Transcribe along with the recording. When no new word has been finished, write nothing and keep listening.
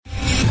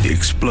the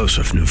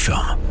explosive new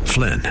film,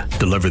 Flynn,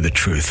 Deliver the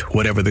Truth,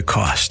 Whatever the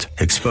Cost,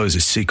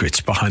 exposes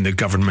secrets behind the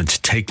government's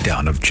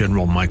takedown of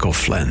General Michael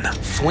Flynn.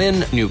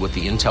 Flynn knew what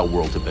the intel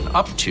world had been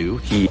up to.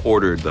 He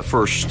ordered the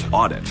first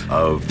audit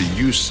of the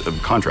use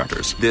of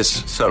contractors.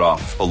 This set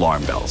off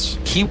alarm bells.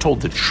 He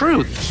told the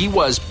truth. He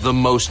was the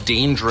most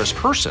dangerous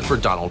person for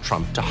Donald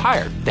Trump to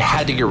hire. They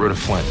had to get rid of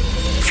Flynn.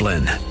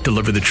 Flynn,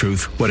 Deliver the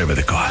Truth, Whatever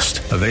the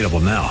Cost. Available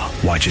now.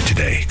 Watch it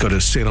today. Go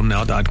to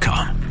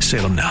salemnow.com.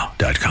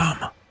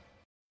 salemnow.com.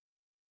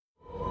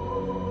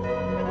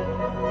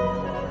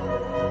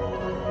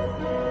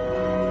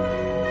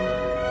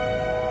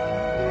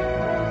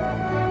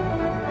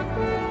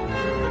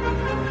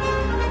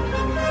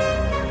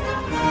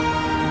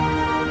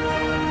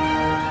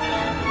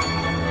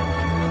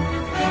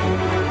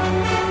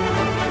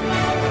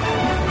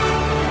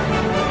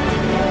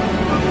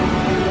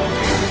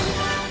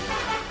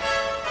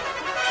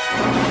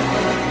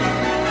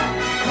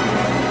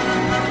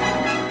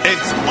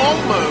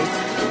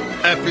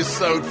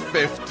 Episode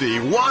 50,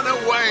 one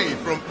away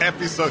from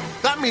episode.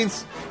 That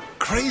means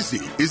crazy.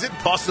 Is it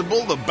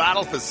possible the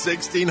battle for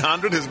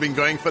 1600 has been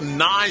going for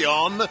nigh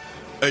on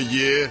a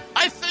year?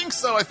 I think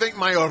so. I think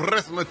my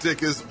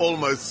arithmetic is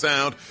almost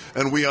sound,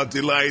 and we are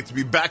delighted to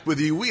be back with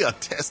you. We are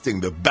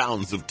testing the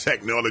bounds of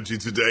technology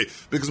today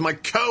because my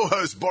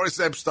co-host Boris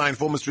Epshteyn,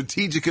 former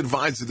strategic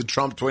advisor to the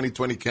Trump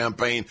 2020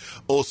 campaign,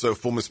 also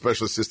former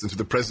special assistant to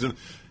the president,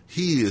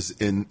 he is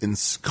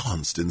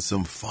ensconced in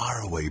some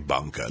faraway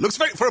bunker.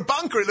 For a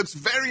bunker, it looks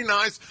very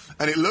nice,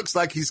 and it looks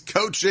like he's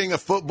coaching a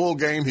football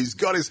game. He's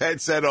got his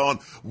headset on.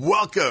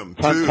 Welcome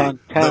to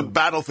the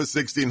battle for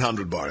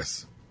 1600,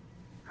 Boris.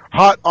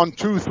 Hot on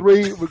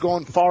 2-3. We're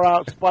going far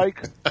out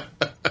spike.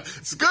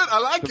 It's good. I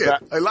like it.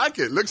 I like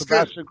it. Looks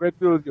Sebastian, good. Great to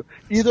be with you.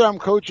 Either I'm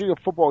coaching a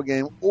football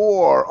game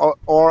or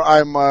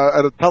I'm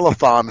at a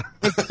telethon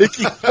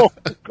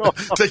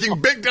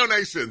taking big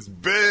donations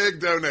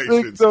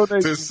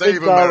to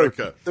save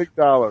America. Big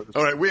dollars.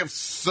 All right, we have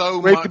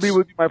so Great much. to be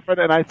with you, my friend.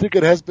 And I think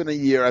it has been a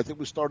year. I think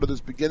we started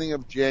this beginning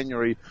of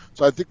January.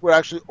 So I think we're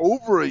actually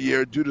over a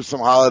year due to some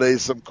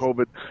holidays, some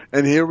COVID.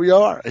 And here we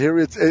are.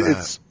 It's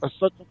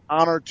such an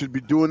honor to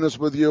be doing this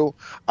with you.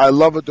 I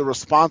love it. The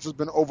response has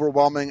been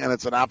overwhelming, and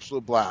it's an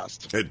absolute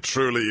blast. It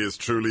truly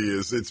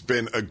is. It's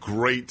been a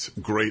great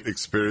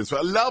experience.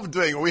 I love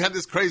doing it. We had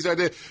this crazy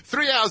idea.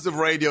 3 hours of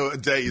radio a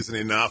day isn't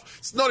enough.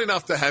 It's not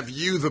enough to have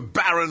you, the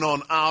Baron,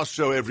 on our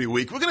show every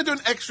week. We're going to do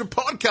an extra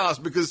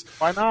podcast because...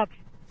 Why not?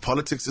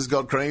 Politics has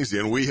got crazy,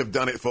 and we have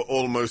done it for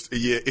almost a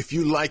year. If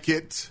you like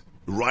it,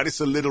 write us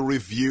a little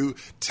review.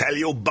 Tell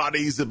your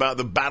buddies about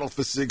the battle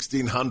for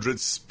 1600.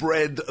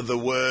 Spread the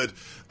word.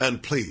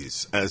 And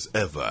please, as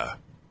ever,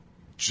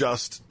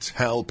 just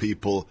tell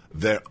people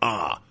there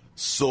are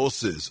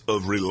sources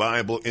of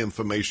reliable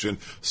information.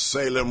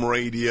 Salem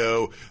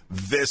Radio,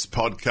 this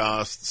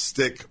podcast.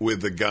 Stick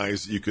with the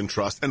guys you can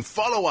trust. And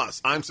follow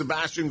us. I'm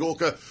Sebastian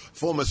Gorka,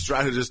 former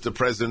strategist to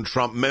President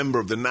Trump, member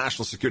of the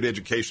National Security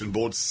Education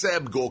Board,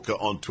 Seb Gorka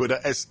on Twitter,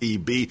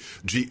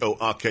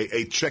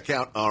 SEBGORKA. Check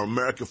out our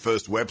America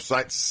First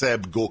website,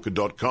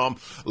 sebgorka.com.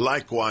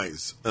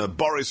 Likewise,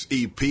 Boris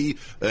EP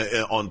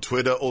on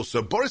Twitter.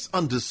 Also,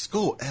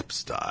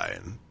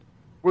 Boris_Epshteyn.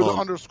 We're the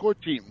underscore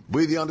team.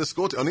 We're the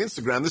underscore team. On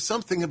Instagram, there's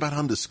something about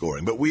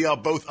underscoring, but we are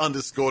both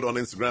underscored on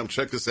Instagram.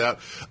 Check us out.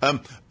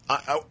 I'm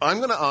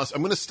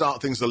going to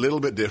start things a little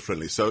bit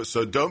differently. So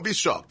don't be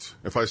shocked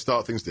if I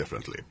start things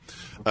differently.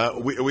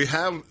 We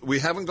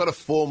haven't got a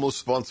formal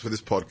sponsor for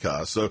this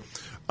podcast. So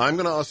I'm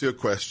going to ask you a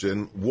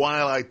question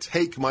while I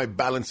take my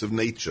balance of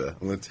nature.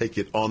 I'm going to take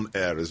it on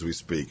air as we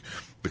speak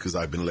because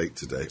I've been late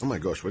today. Oh my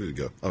gosh, where did it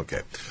go? Okay.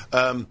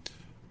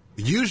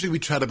 Usually we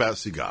chat about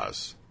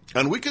cigars,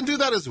 and we can do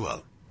that as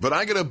well. But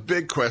I got a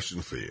big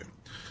question for you.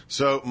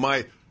 So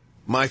my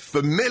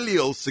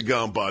familial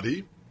cigar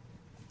buddy,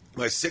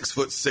 my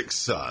 6'6"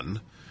 son,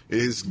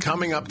 is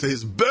coming up to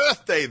his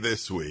birthday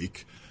this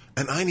week,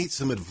 and I need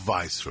some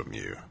advice from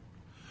you.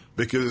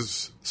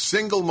 Because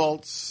single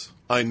malts,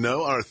 I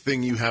know, are a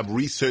thing you have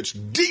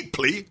researched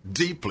deeply.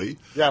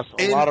 Yes,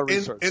 a lot of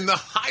research. In the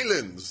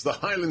Highlands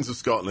of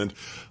Scotland.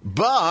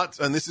 But,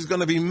 and this is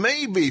going to be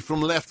maybe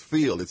from left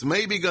field, it's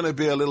maybe going to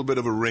be a little bit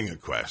of a ringer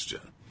question.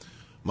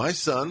 My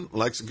son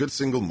likes a good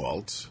single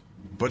malt,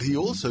 but he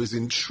also is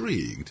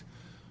intrigued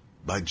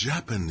by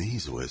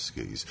Japanese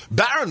whiskeys.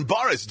 Baron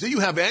Boris, do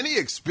you have any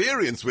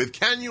experience with,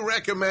 can you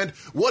recommend,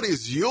 what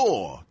is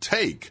your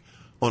take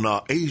on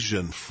our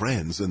Asian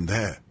friends and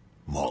their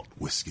malt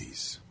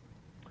whiskeys?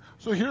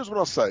 So here's what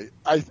I'll say.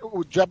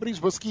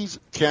 Japanese whiskeys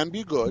can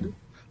be good.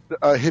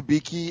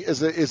 Hibiki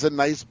is a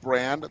nice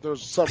brand.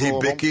 There's several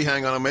Hibiki, of them.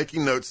 hang on, I'm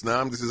making notes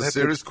now. This is a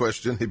serious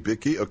question.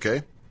 Hibiki,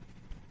 okay.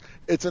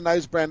 It's a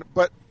nice brand,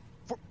 but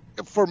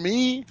for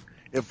me,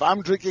 if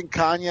I'm drinking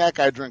cognac,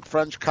 I drink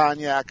French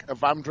cognac.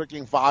 If I'm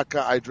drinking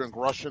vodka, I drink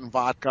Russian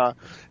vodka.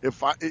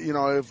 If I'm eating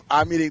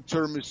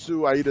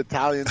tiramisu, I eat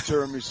Italian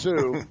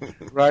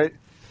tiramisu, right?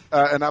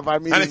 And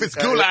if it's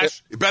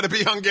goulash, it better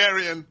be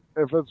Hungarian.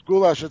 If it's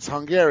goulash, it's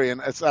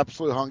Hungarian. It's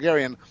absolutely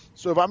Hungarian.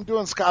 So if I'm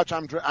doing Scotch,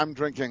 I'm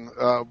drinking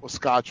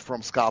Scotch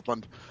from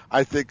Scotland.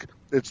 I think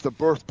it's the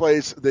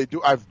birthplace.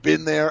 I've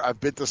been there. I've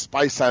been to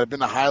Speyside. I've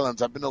been to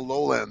Highlands. I've been to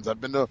Lowlands. I've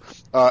been to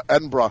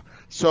Edinburgh.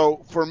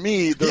 So for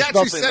me, there's nothing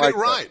like that. He said it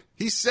right.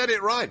 He said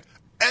it right.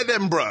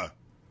 Edinburgh.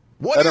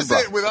 What is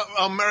it with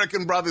our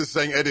American brothers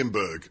saying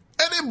Edinburgh?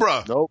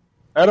 Edinburgh. Nope.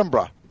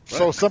 Edinburgh.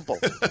 So simple.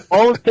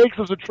 All it takes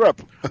is a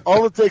trip.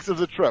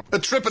 A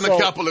trip and a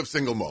couple of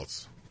single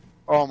malts.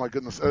 Oh my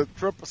goodness! A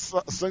trip,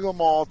 single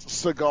malt,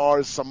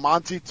 cigars, some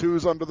Monty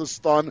 2s under the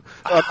sun,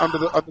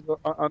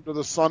 under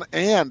the sun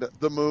and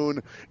the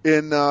moon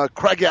in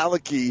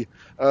Craigellachie,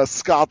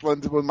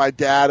 Scotland, with my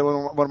dad.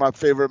 One of my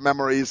favorite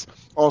memories.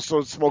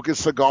 Also smoking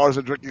cigars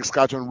and drinking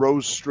Scotch on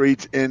Rose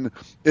Street in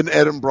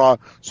Edinburgh.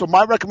 So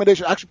my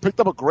recommendation, I actually picked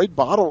up a great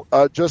bottle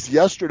just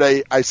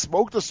yesterday. I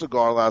smoked a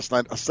cigar last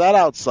night. I sat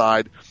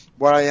outside.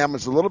 Where I am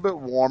is a little bit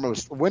warm. It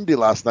was windy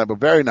last night, but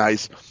very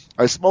nice.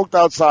 I smoked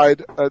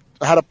outside.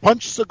 Had a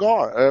punch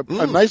cigar,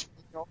 a nice,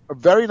 a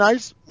very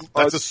nice.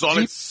 That's a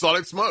solid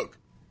smoke.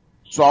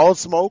 Solid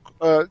smoke.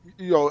 A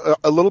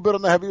little bit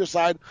on the heavier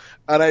side,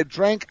 and I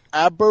drank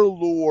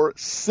Aberlour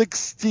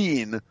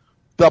 16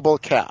 double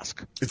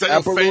cask. Is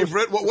that your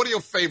favorite? What are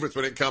your favorites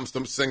when it comes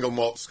to single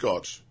malt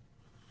Scotch?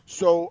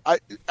 So I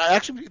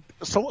actually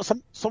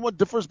somewhat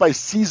differs by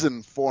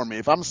season for me.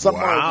 If I'm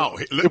somewhere, wow,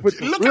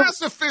 look how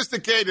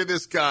sophisticated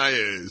this guy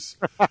is.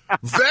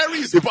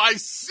 Varies by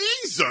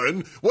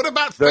season. What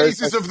about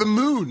phases of the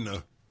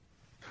moon?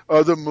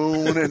 The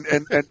moon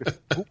and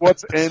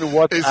what's in,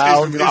 what's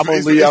out. I'm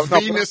a Leo. Is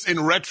Venus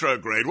in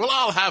retrograde? Well,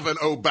 I'll have an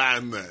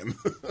Oban then.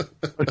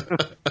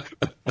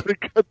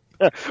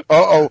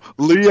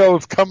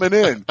 Leo's coming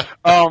in.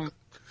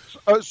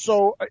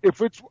 So if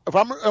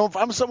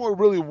I'm somewhere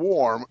really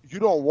warm, you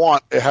don't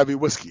want a heavy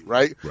whiskey,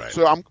 right?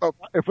 So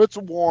if it's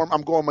warm,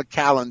 I'm going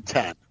Macallan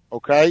 10.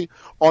 Okay.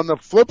 On the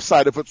flip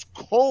side, if it's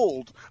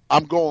cold,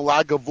 I'm going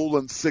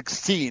Lagavulin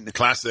 16.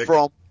 Classic.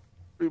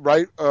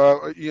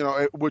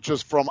 Which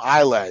is from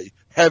Islay.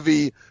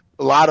 Heavy,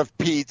 a lot of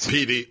peat.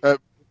 Peaty.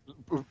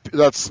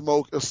 That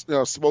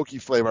smoky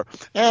flavor.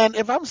 And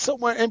if I'm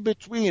somewhere in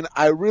between,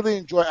 I really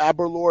enjoy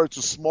Aberlour. It's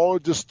a smaller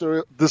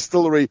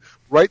distillery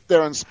right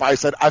there in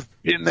Speyside. I've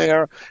been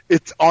there.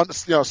 It's on,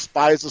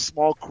 Spy is a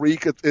small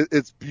creek.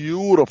 It's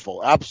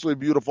beautiful, absolutely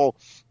beautiful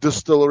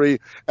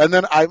distillery. And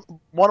then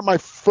one of my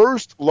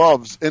first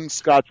loves in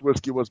Scotch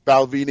whiskey was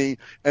Balvenie,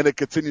 and it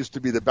continues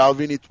to be the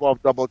Balvenie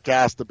 12 double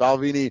cask, the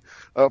Balvenie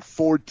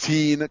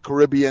 14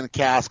 Caribbean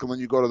cask, and then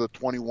you go to the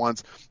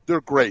 21s.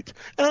 They're great.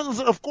 And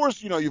of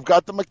course, you've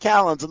got the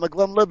Macallans and the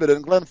Glenlivet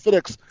and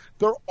Glenfiddichs.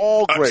 They're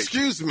all great.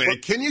 Excuse me,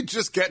 can you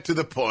just get to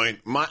the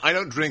point? I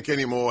don't drink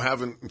anymore,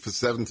 haven't for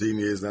 17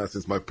 years now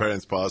since my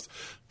parents passed.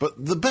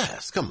 But the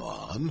best, come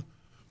on.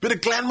 Bit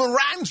of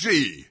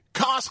Glenmorangie,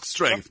 cask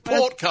strength,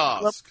 port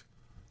cask.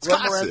 It's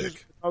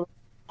classic.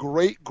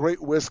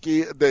 Great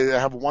whiskey. They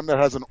have one that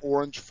has an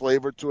orange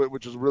flavor to it,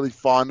 which is really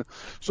fun.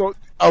 So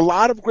a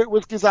lot of great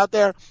whiskeys out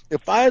there.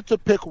 If I had to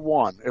pick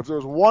one, if there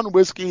was one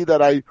whiskey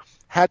that I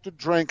had to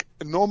drink,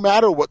 no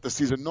matter what the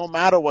season, no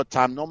matter what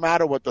time, no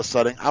matter what the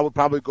setting, I would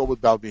probably go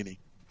with Balvenie.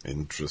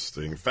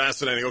 Interesting.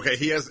 Fascinating. Okay,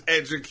 he has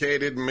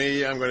educated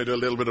me. I'm going to do a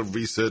little bit of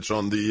research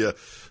on the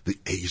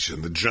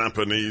Asian, the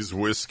Japanese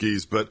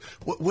whiskeys, but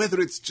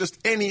whether it's just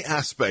any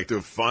aspect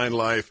of fine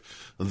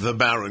life, the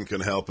Baron can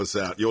help us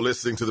out. You're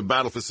listening to The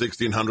Battle for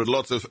 1600.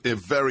 Lots of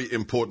very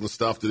important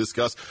stuff to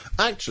discuss.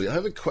 Actually, I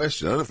have a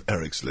question. I don't know if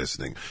Eric's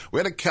listening. We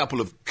had a couple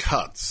of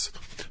cuts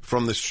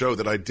from the show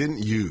that I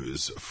didn't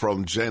use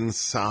from Jen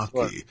Psaki.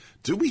 What?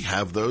 Do we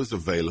have those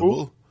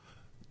available? Ooh.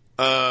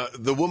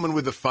 The woman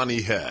with the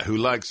funny hair who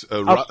likes...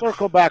 I'll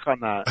circle back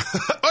on that.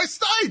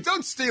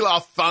 Don't steal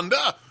our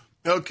thunder.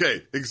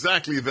 Okay,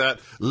 exactly that.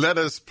 Let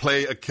us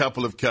play a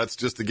couple of cuts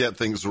just to get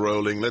things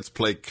rolling. Let's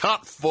play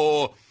cut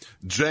 4.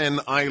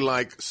 Jen, I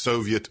like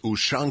Soviet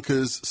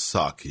Ushanka's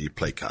Psaki.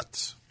 Play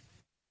cuts.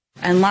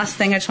 And last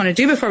thing I just want to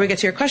do before we get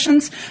to your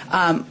questions,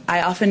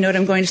 I often note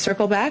I'm going to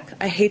circle back.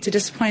 I hate to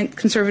disappoint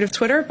conservative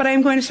Twitter, but I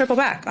am going to circle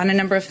back on a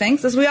number of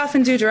things, as we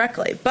often do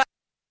directly. But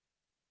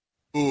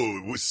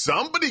Ooh,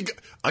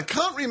 I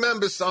can't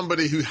remember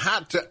somebody who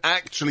had to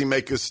actually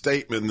make a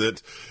statement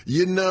that,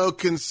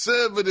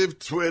 conservative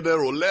Twitter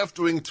or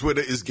left-wing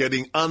Twitter is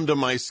getting under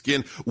my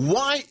skin.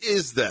 Why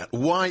is that?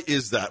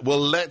 Well,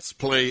 let's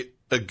play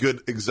a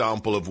good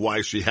example of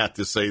why she had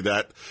to say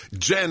that.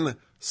 Jen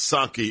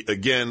Psaki,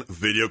 again,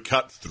 video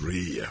cut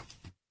 3.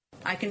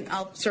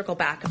 I'll circle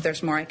back if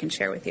there's more I can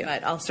share with you.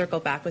 I'll circle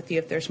back with you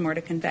if there's more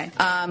to convey.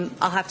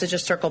 I'll have to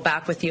just circle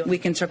back with you. We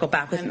can circle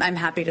back with you. I'm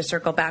happy to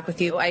circle back with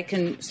you. I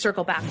can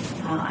circle back.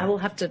 I will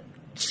have to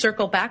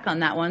circle back on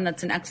that one.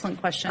 That's an excellent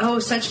question. Oh,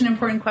 such an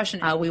important question.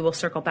 We will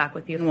circle back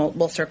with you, and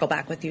we'll circle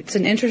back with you. It's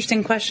an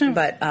interesting question,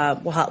 but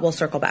we'll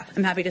circle back.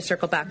 I'm happy to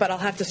circle back, but I'll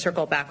have to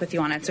circle back with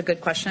you on it. It's a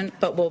good question,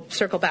 but we'll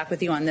circle back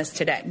with you on this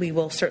today. We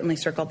will certainly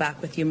circle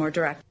back with you more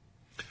direct.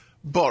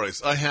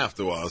 Boris, I have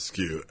to ask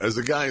you, as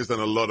a guy who's done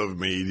a lot of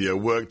media,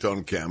 worked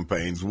on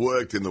campaigns,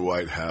 worked in the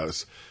White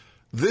House,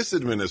 This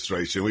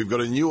administration, we've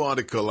got a new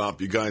article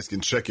up. You guys can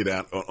check it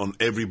out on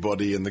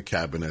everybody in the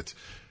cabinet.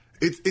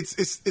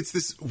 It's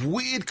this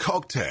weird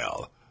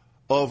cocktail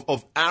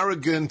of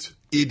arrogant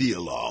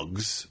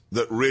ideologues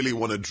that really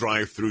want to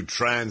drive through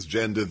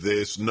transgender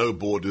this, no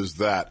borders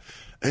that,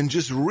 and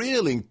just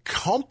real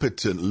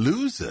incompetent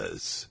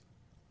losers.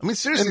 I mean,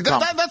 seriously,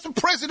 that's the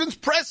president's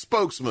press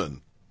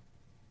spokesman.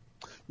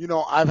 You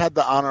know, I've had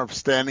the honor of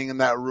standing in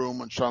that room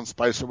when Sean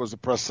Spicer was the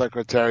press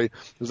secretary.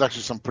 There's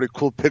actually some pretty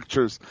cool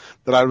pictures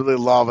that I really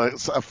love.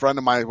 A friend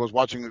of mine was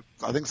watching,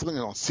 I think something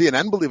on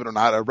CNN, believe it or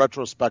not, a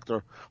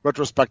retrospective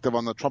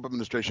on the Trump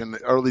administration in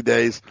the early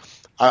days.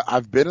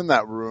 I've been in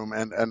that room,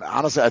 and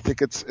honestly, I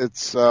think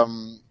it's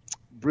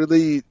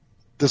really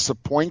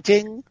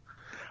disappointing.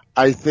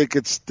 I think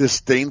it's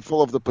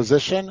disdainful of the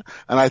position,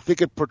 and I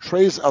think it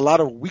portrays a lot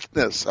of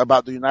weakness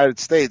about the United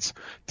States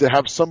to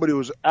have somebody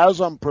who's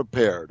as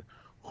unprepared,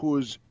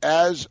 who's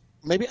as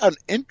maybe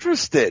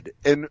uninterested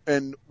in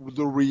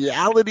the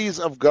realities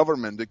of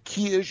government, the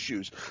key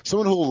issues,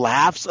 someone who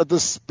laughs at the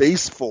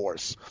Space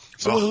Force,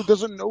 someone who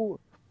doesn't know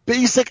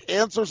basic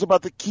answers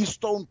about the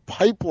Keystone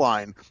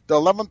Pipeline, the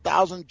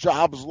 11,000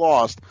 jobs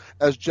lost,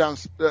 as Jen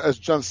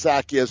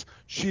Psaki is.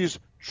 She's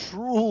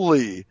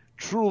truly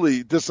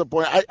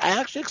disappointed. I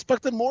actually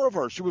expected more of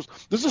her.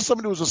 This is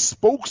somebody who was a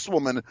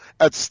spokeswoman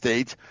at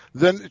State.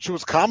 Then she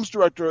was comms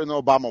director in the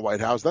Obama White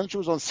House. Then she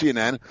was on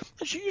CNN.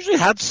 And she usually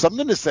had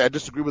something to say. I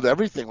disagree with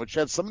everything, but she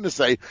had something to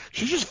say.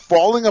 She's just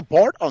falling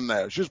apart on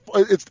there.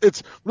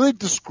 It's really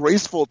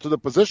disgraceful to the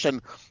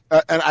position,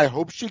 and I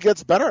hope she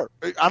gets better.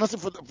 Honestly,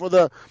 for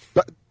the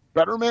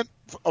betterment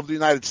of the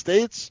United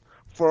States,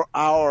 for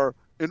our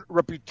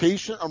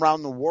reputation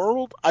around the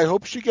world, I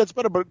hope she gets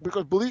better. But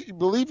because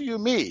believe you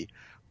me,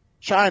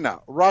 China,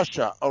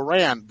 Russia,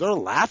 Iran, they're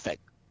laughing.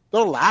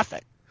 They're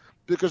laughing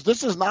because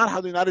this is not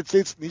how the United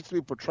States needs to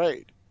be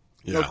portrayed.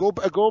 Yeah. You know,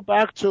 go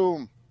back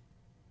to,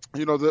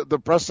 you know, the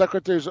press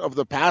secretaries of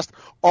the past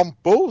on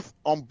both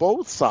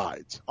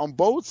sides.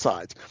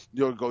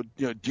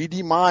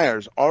 D.D.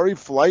 Myers, Ari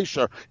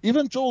Fleischer,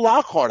 even Joe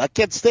Lockhart. I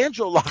can't stand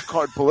Joe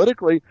Lockhart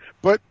politically,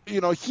 but you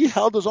know he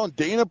held his own.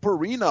 Dana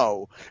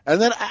Perino, and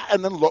then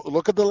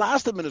look at the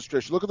last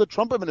administration. Look at the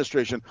Trump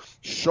administration.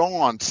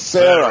 Sean,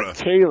 Sarah,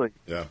 Kayleigh,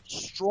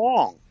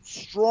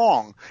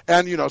 strong,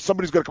 and you know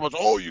somebody's going to come and say,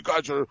 "Oh, you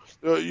guys are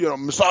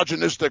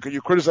misogynistic," and you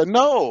criticize.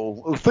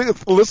 No,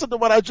 listen to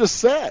what I just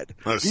said.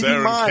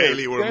 Sarah and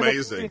Kayleigh were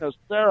amazing.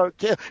 Sarah,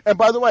 and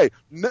by the way,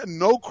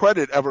 no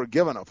credit ever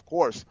given, of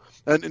course.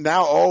 And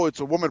now, it's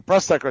a woman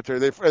press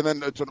secretary, and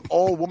then it's an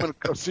all-woman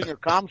senior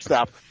comm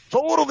staff,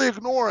 totally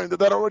ignoring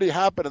that already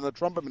happened in the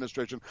Trump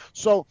administration.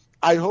 So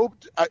I hope,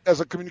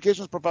 as a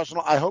communications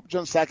professional, I hope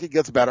Jen Psaki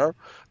gets better.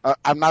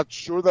 I'm not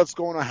sure that's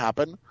going to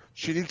happen.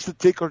 She needs to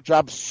take her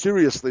job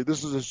seriously.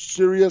 This is a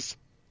serious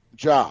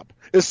job,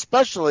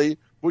 especially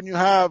when you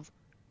have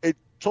a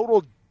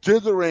total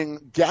dithering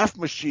gaffe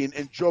machine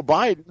in Joe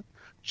Biden.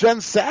 Jen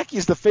Psaki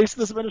is the face of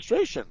this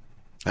administration.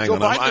 Hang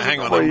on,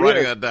 I'm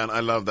writing that down.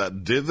 I love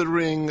that.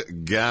 Dithering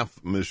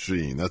gaffe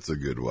machine. That's a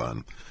good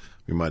one.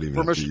 We might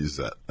even have to use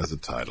that as a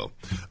title.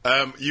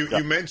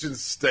 You mentioned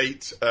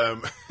State.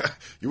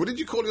 What did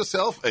you call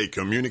yourself? A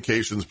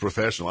communications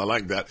professional. I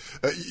like that.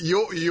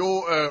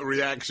 Your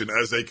reaction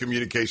as a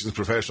communications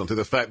professional to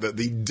the fact that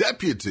the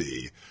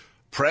deputy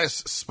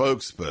press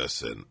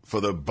spokesperson for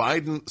the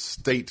Biden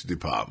State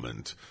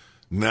Department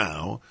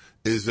now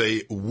is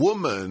a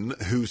woman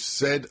who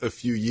said a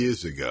few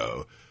years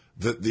ago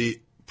that the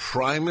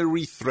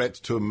primary threat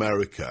to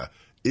America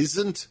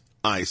isn't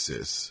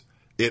ISIS.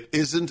 It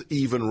isn't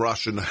even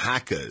Russian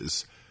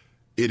hackers.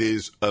 It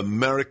is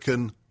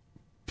American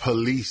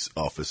police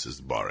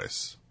officers,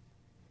 Boris.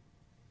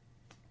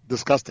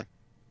 Disgusting,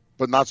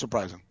 but not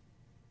surprising.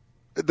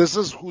 This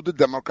is who the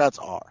Democrats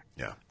are.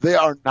 Yeah. They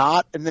are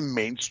not in the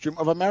mainstream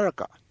of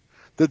America.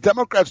 The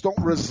Democrats don't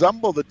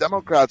resemble the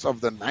Democrats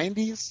of the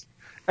 90s.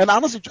 And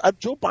honestly,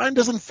 Joe Biden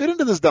doesn't fit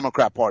into this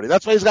Democrat Party.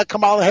 That's why he's got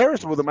Kamala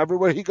Harris with him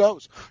everywhere he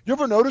goes. You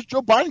ever notice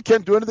Joe Biden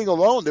can't do anything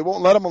alone? They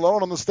won't let him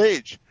alone on the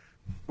stage.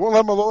 Won't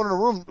let him alone in a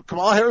room.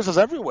 Kamala Harris is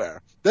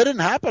everywhere. That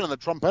didn't happen in the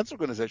Trump-Pence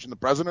organization. The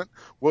president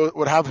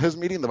would have his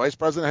meeting, the vice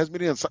president has his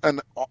meeting,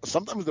 and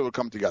sometimes they would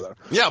come together.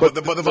 Yeah, but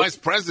the vice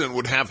president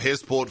would have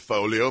his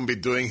portfolio and be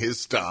doing his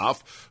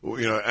stuff,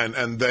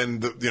 and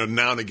then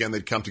now and again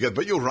they'd come together.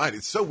 But you're right,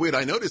 it's so weird.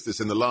 I noticed this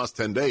in the last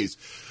 10 days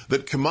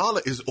that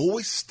Kamala is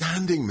always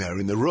standing there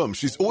in the room.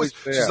 She's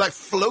like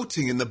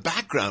floating in the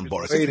background,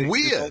 Boris. Waiting.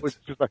 It's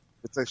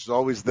weird. She's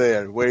always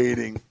there,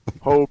 waiting,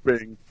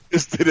 hoping.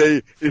 Is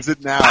today? Is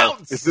it now?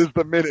 Bounce! Is this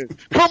the minute?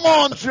 Come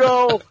on,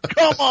 Joe!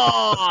 Come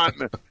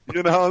on!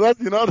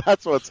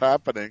 That's what's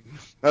happening.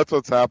 That's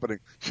what's happening.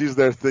 She's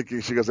there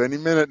thinking. She goes, any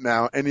minute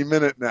now.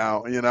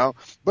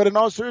 But in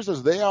all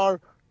seriousness, they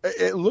are.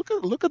 Look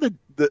at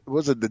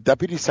the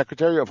deputy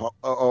secretary of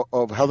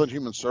Health and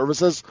Human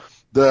Services,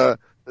 the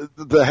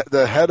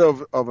head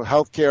of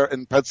healthcare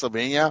in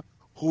Pennsylvania,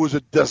 who was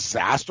a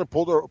disaster,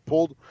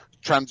 pulled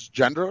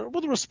transgender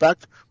with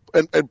respect.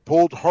 and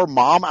pulled her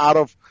mom out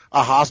of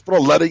a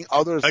hospital, letting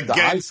others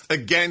die?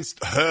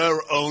 Against her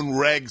own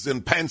regs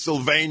and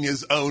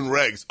Pennsylvania's own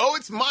regs. Oh,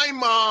 it's my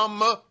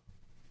mom.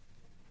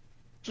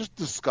 Just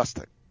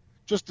disgusting.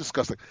 Just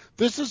disgusting.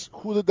 This is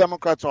who the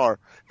Democrats are,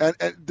 and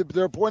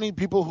they're appointing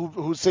people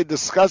who say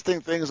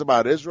disgusting things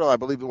about Israel. I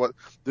believe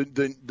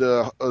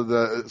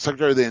the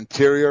Secretary of the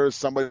Interior is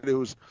somebody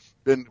who's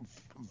been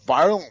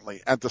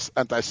violently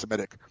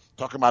anti-Semitic,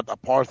 talking about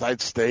apartheid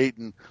state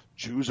and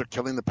Jews are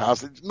killing the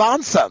Palestinians.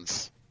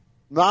 Nonsense.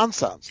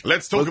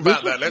 Let's talk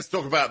about that. Let's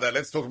talk about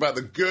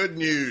the good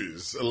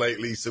news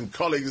lately. Some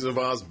colleagues of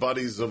ours,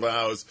 buddies of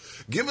ours,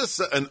 give us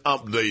an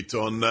update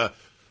on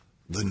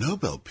the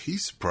Nobel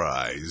Peace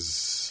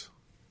Prize.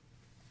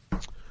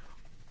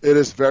 It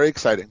is very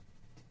exciting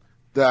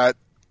that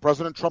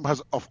President Trump has,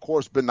 of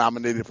course, been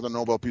nominated for the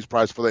Nobel Peace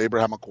Prize for the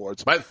Abraham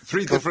Accords. By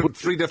three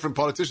different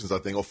politicians, I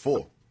think, or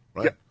four,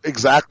 right? Yeah,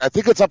 exactly. I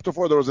think it's up to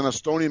four. There was an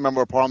Estonian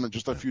member of parliament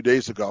just a few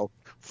days ago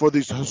for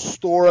these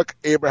historic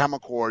Abraham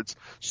Accords,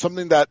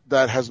 something that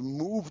has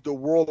moved the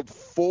world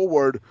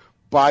forward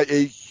by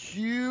a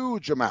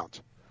huge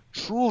amount.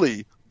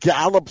 Truly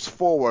gallops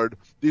forward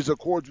these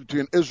accords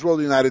between Israel,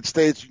 the United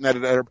States,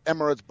 United Arab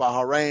Emirates,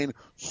 Bahrain,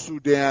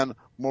 Sudan,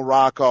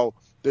 Morocco.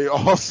 They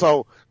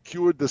also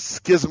cured the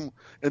schism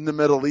in the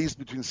Middle East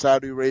between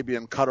Saudi Arabia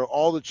and Qatar,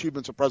 all the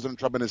achievements of President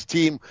Trump and his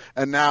team.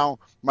 And now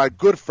my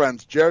good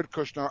friends, Jared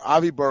Kushner,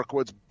 Avi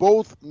Berkowitz,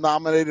 both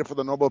nominated for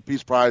the Nobel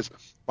Peace Prize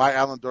by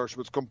Alan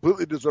Dershowitz,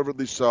 completely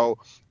deservedly so.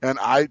 And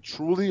I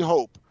truly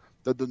hope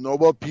that the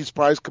Nobel Peace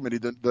Prize Committee,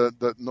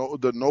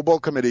 the Nobel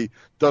Committee,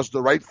 does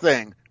the right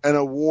thing and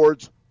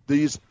awards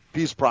these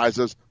peace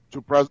prizes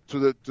to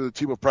the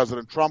team of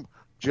President Trump,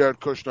 Jared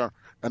Kushner,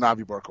 and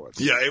Avi Berkowitz.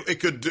 Yeah,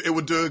 it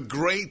would do a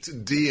great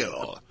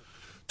deal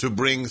to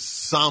bring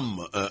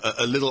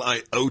a little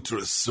iota,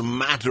 a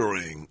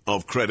smattering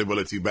of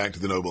credibility back to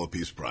the Nobel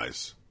Peace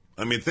Prize.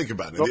 I mean, think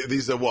about it.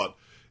 These are what?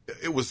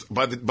 It was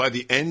by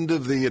the end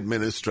of the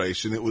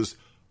administration, it was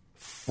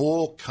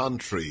 4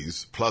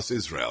 countries plus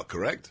Israel,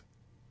 correct?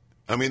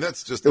 I mean,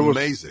 that's just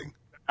amazing.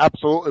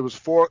 Absolutely.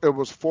 It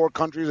was four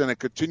countries, and it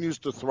continues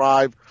to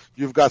thrive.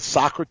 You've got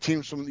soccer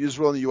teams from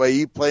Israel and the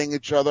UAE playing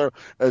each other.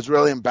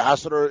 Israeli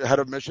ambassador, head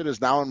of mission,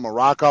 is now in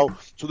Morocco.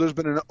 So there's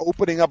been an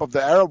opening up of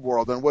the Arab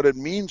world. And what it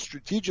means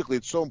strategically,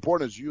 it's so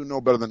important, as you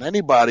know better than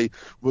anybody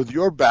with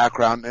your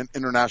background in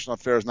international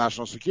affairs,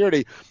 national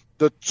security,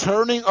 the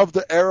turning of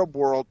the Arab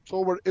world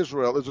toward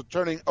Israel is a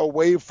turning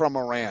away from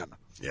Iran.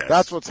 Yes.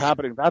 That's what's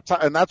happening.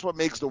 That's what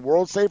makes the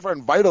world safer,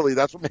 and vitally,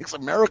 that's what makes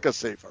America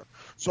safer.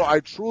 So I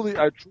truly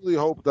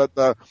hope that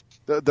the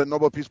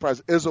Nobel Peace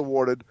Prize is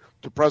awarded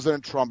to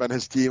President Trump and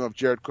his team of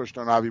Jared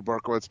Kushner and Avi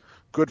Berkowitz,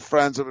 good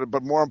friends,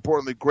 but more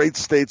importantly, great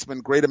statesmen,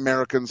 great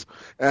Americans,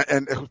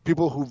 and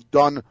people who've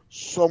done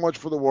so much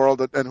for the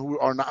world and who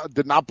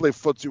did not play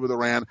footsie with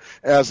Iran,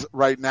 as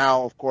right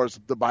now, of course,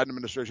 the Biden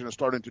administration is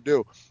starting to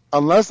do.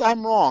 Unless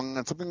I'm wrong,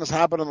 and something has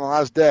happened in the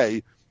last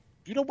day.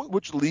 Do you know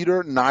which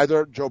leader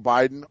neither Joe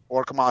Biden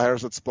or Kamala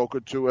Harris had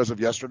spoken to as of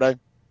yesterday?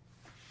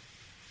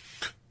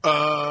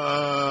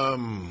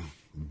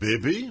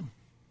 Bibi?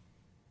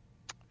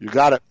 You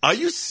got it. Are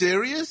you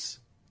serious?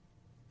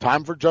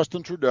 Time for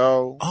Justin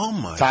Trudeau. Oh,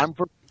 my.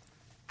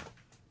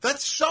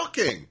 That's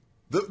shocking.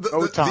 The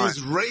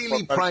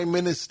Israeli Prime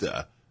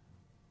Minister.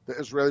 The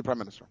Israeli Prime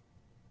Minister.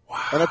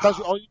 Wow. And it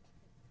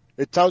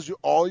tells you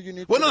all you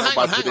need to know. Well,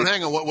 no,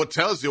 hang on. What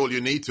tells you all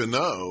you need to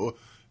know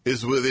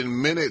is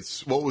within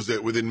minutes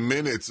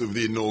of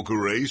the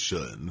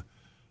inauguration,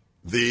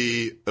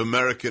 the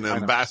American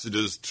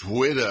ambassador's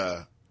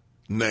Twitter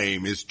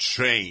name is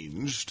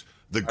changed.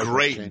 The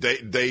great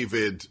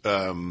David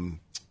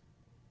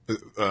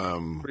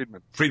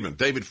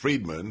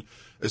Friedman,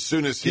 as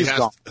soon as he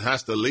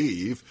has to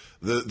leave,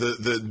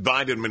 the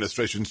Biden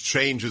administration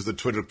changes the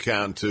Twitter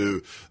account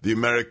to the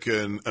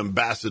American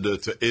ambassador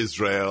to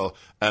Israel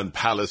and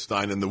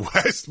Palestine and the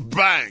West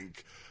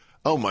Bank.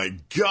 Oh my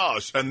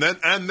gosh! And then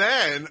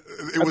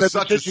it was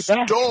such a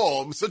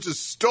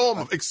storm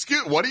of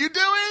excuse. What are you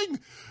doing?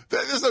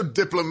 There's no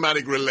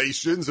diplomatic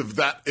relations of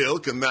that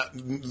ilk and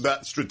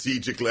that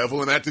strategic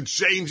level, and they had to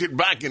change it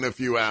back in a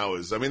few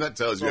hours. I mean, that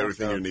tells you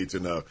everything you need to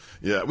know.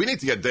 Yeah, we need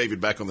to get David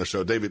back on the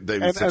show. David.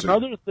 And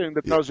another thing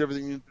that tells you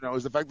everything you need to know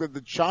is the fact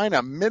that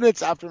China,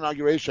 minutes after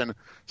inauguration,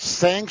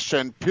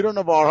 sanctioned Peter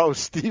Navarro,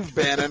 Steve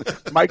Bannon,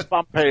 Mike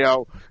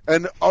Pompeo,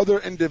 and other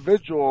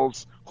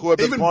individuals who have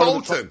been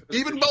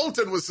Even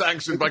Bolton was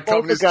sanctioned by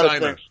Communist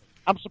China.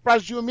 I'm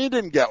surprised you and me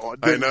didn't get one.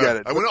 I know. Get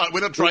it. We're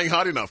not trying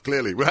hard enough,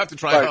 clearly. We have to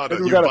try harder,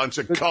 you bunch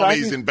of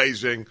commies in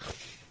Beijing.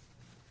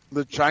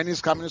 The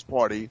Chinese Communist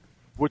Party,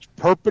 which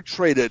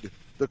perpetrated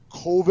the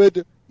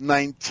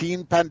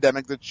COVID-19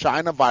 pandemic, the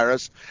China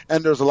virus,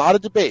 and there's a lot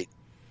of debate.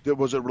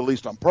 Was it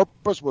released on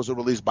purpose? Was it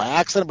released by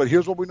accident? But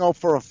here's what we know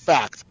for a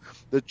fact.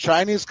 The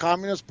Chinese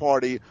Communist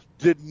Party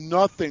did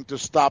nothing to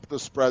stop the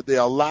spread. They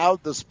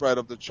allowed the spread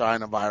of the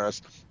China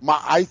virus.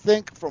 I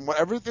think from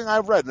everything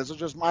I've read, and this is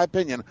just my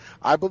opinion,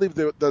 I believe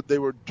that they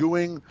were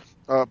doing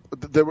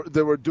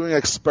they were doing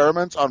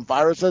experiments on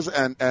viruses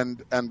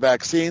and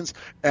vaccines,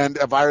 and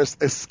a virus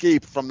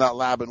escaped from that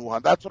lab in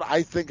Wuhan. That's what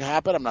I think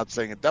happened. I'm not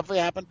saying it definitely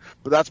happened,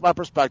 but that's my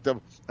perspective.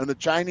 And the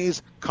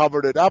Chinese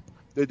covered it up.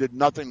 They did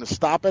nothing to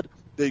stop it.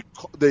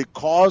 They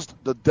caused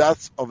the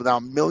deaths of now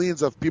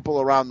millions of people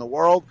around the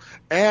world,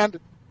 and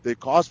they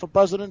caused for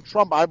President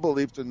Trump, I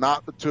believe, to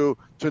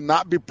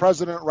not be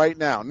president right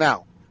now.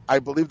 Now, I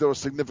believe there was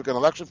significant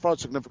election fraud,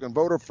 significant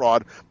voter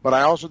fraud, but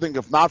I also think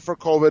if not for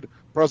COVID,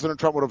 President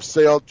Trump would have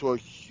sailed to a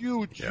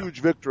huge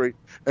victory,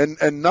 and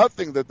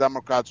nothing the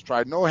Democrats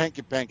tried, no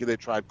hanky-panky they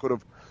tried could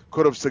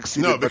have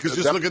succeeded. No, because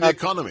just look at the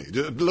economy.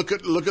 Look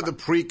at the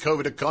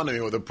pre-COVID economy,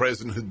 what the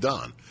president had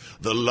done.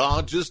 The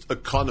largest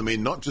economy,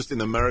 not just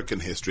in American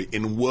history,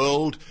 in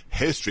world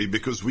history,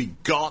 because we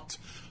got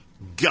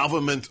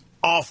government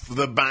off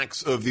the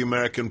backs of the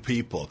American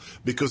people,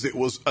 because it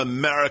was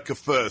America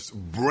first.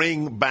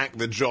 Bring back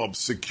the jobs,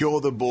 secure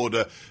the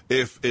border.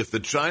 If the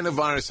China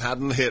virus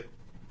hadn't hit,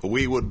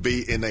 we would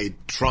be in a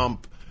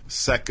Trump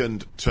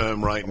second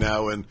term right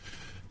now, and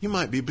you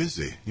might be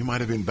busy. You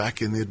might have been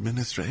back in the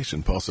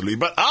administration, possibly.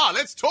 But,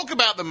 let's talk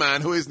about the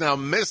man who is now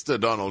Mr.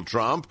 Donald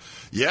Trump.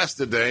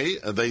 Yesterday,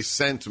 they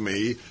sent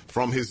me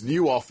from his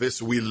new office.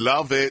 We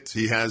love it.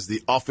 He has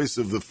the office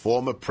of the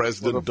former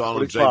President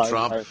Donald J.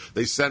 Trump. Right.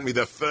 They sent me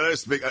the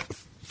first big...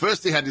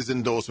 First, he had his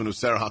endorsement of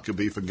Sarah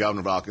Huckabee for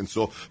governor of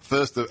Arkansas.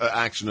 First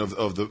action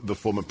of the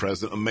former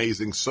president.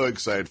 Amazing. So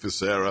excited for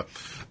Sarah.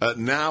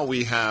 Now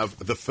we have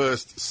the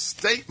first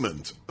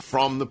statement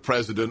from the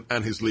president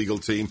and his legal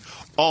team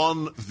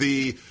on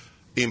the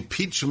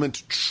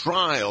impeachment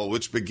trial,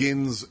 which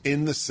begins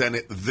in the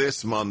Senate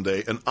this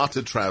Monday, an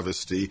utter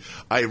travesty.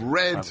 I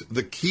read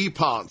the key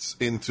parts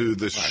into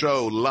the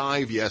show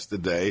live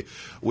yesterday.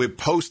 We're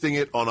posting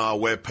it on our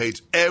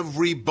webpage.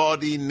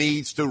 Everybody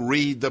needs to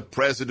read the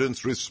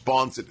president's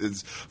response. It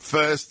is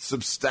first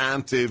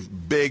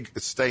substantive, big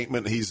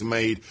statement he's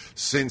made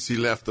since he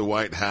left the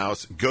White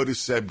House. Go to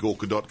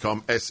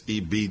sebgorka.com,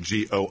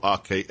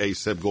 SEBGORKA,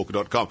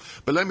 sebgorka.com.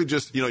 But let me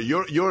just,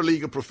 you're a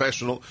legal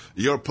professional,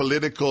 you're a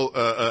political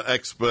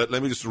expert.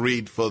 Let me just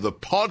read for the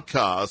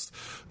podcast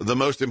the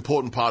most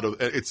important part of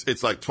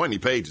it's like 20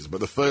 pages, but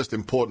the first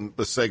important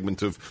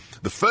segment of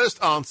the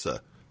first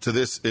answer to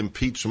this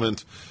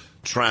impeachment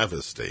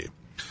travesty.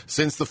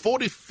 Since the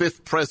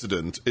 45th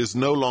president is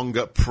no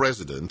longer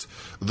president,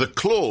 the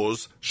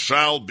clause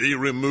 "shall be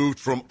removed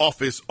from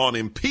office on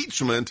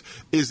impeachment"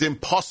 is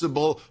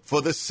impossible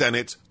for the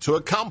Senate to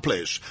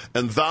accomplish,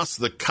 and thus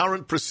the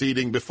current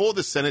proceeding before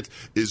the Senate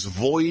is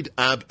void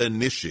ab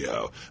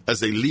initio,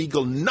 as a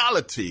legal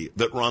nullity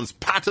that runs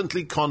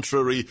patently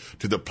contrary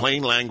to the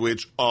plain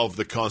language of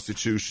the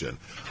Constitution.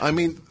 I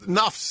mean,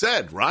 enough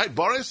said, right,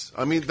 Boris?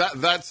 I mean,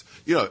 that's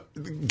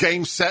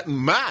game, set, and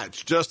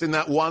match just in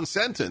that one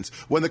sentence.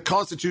 When the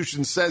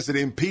Constitution says that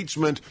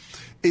impeachment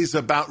is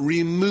about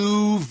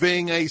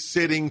removing a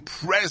sitting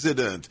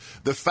president,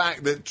 the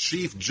fact that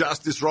Chief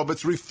Justice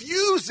Roberts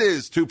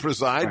refuses to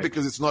preside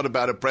because it's not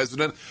about a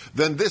president,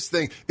 then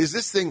is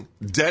this thing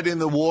dead in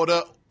the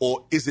water,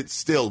 or is it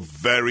still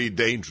very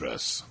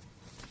dangerous?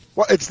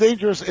 Well, it's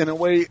dangerous in a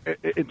way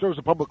in terms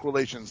of public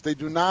relations. They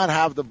do not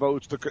have the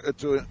votes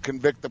to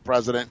convict the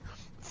president.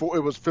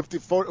 It was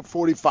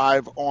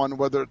 50-45 on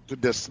whether to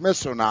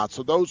dismiss or not.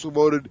 So those who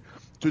voted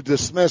to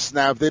dismiss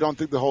now, if they don't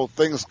think the whole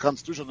thing is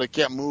constitutional, they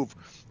can't move.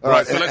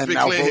 Right, so let's be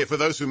clear here. For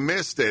those who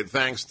missed it,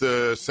 thanks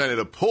to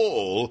Senator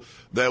Paul,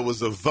 there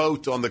was a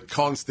vote on the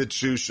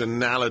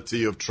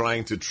constitutionality of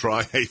trying to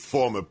try a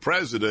former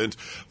president.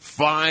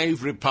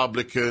 5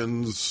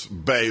 Republicans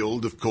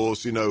bailed, of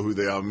course, you know who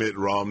they are, Mitt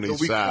Romney,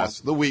 Sass,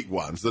 the weak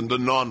ones, the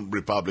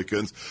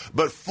non-Republicans.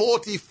 But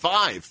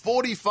 45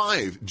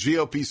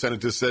 GOP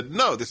senators said,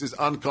 no, this is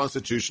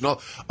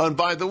unconstitutional. And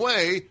by the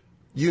way,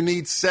 you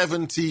need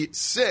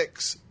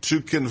 76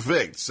 to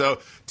convict. So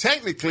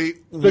technically...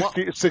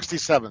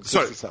 67.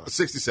 Sorry,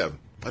 67.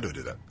 Why do I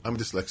do that? I'm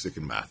dyslexic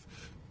in math.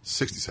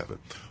 67.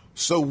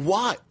 So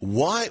why?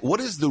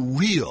 What is the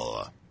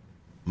real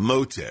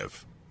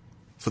motive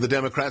for the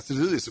Democrats to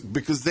do this?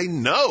 Because they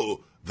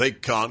know they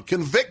can't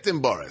convict him,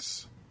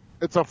 Boris.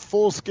 It's a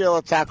full-scale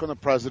attack on the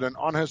president,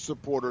 on his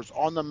supporters,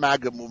 on the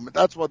MAGA movement.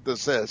 That's what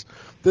this is.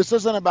 This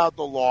isn't about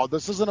the law.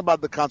 This isn't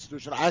about the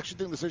Constitution. I actually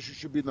think this issue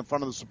should be in the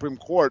front of the Supreme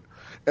Court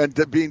and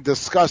being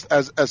discussed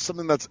as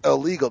something that's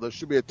illegal. There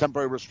should be a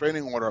temporary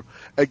restraining order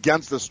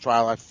against this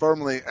trial. I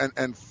firmly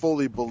and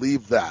fully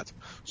believe that.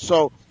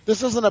 So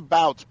this isn't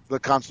about the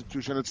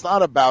Constitution. It's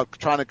not about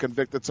trying to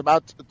convict. It's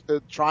about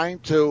trying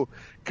to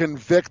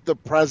convict the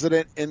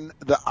president in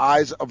the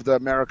eyes of the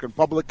American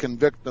public,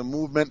 convict the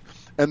movement.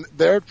 And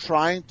they're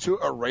trying to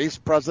erase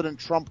President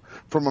Trump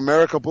from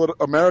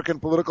American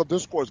political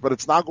discourse, but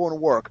it's not going to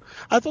work.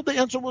 I thought the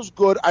answer was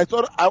good. I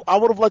thought I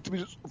would have liked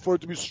for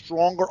it to be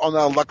stronger on the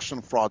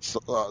election fraud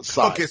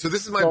side. Okay, so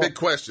this is my big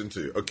question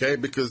to you, okay?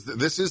 Because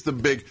this is the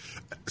big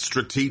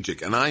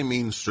strategic, and I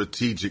mean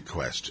strategic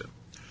question.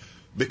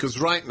 Because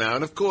right now,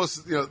 and of course,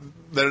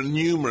 there are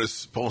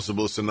numerous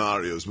possible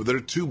scenarios, but there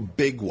are 2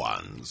 big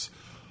ones.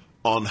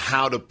 on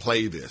how to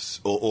play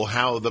this or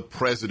how the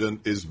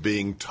president is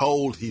being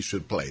told he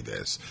should play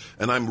this.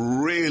 And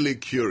I'm really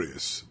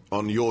curious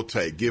on your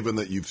take, given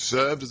that you've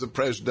served as a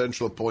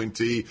presidential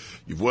appointee,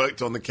 you've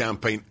worked on the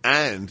campaign,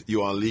 and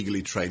you are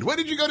legally trained. Where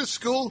did you go to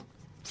school?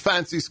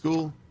 Fancy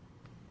school?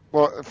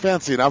 Well,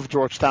 fancy enough,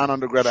 Georgetown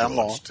undergrad and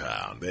law.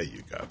 Georgetown, there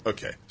you go.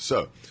 Okay,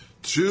 so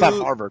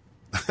Harvard.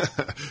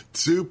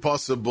 two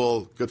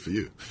possible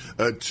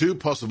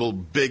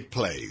big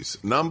plays.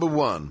 Number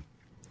one,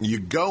 you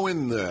go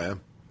in there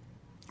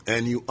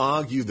and you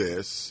argue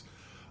this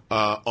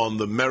on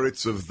the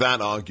merits of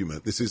that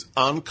argument. This is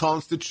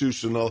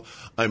unconstitutional.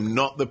 I'm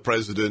not the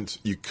president.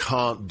 You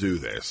can't do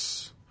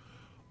this.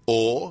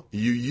 Or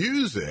you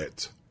use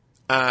it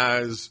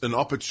as an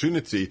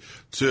opportunity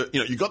to,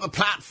 you got the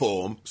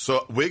platform,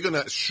 so we're going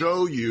to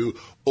show you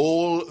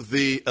all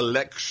the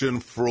election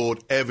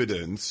fraud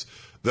evidence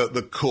that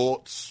the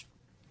courts,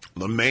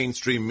 the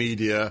mainstream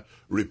media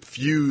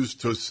refuse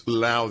to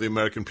allow the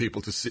American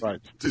people to see. Right.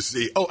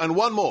 Oh, and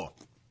one more.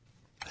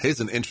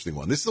 Here's an interesting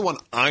one. This is the one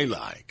I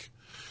like.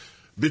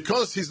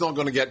 Because he's not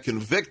going to get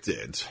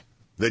convicted,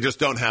 they just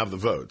don't have the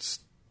votes.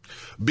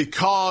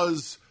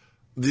 Because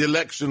the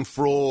election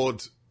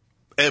fraud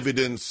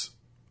evidence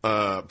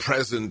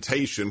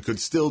presentation could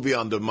still be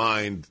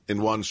undermined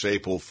in one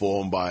shape or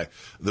form by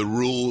the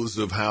rules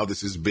of how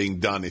this is being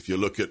done if you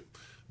look at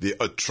the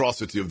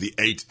atrocity of the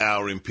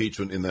 8-hour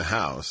impeachment in the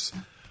House.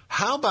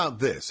 How about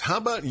this? How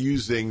about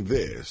using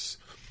this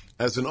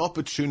as an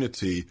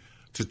opportunity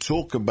to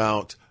talk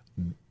about,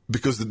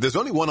 because there's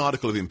only one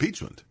article of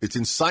impeachment. It's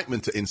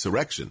incitement to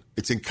insurrection.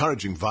 It's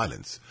encouraging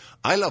violence.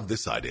 I love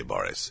this idea,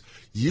 Boris.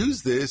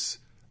 Use this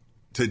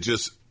to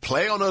just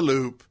play on a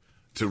loop,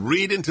 to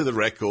read into the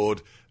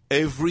record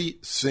every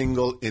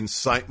single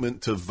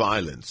incitement to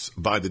violence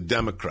by the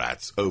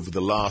Democrats over the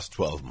last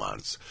 12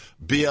 months.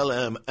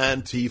 BLM,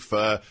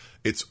 Antifa,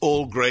 it's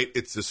all great.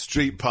 It's a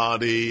street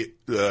party,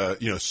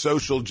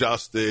 social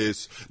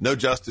justice, no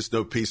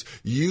peace.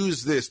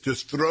 Use this to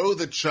throw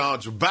the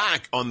charge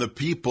back on the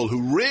people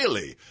who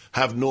really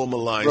have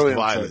normalized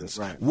violence.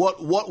 Right.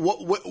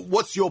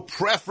 What's your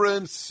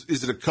preference?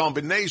 Is it a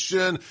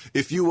combination?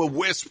 If you were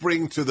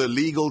whispering to the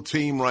legal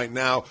team right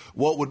now,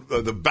 what would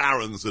the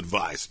Baron's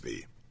advice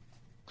be?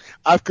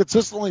 I've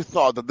consistently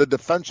thought that the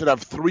defense should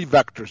have three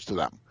vectors to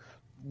them.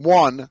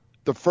 One,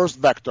 the first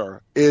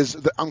vector is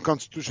the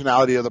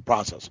unconstitutionality of the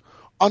process.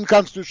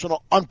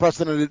 Unconstitutional,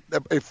 unprecedented.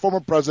 A former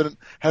president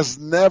has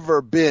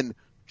never been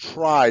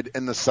tried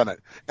in the Senate.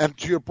 And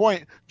to your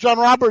point, John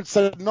Roberts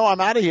said, no, I'm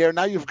out of here.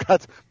 Now you've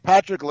got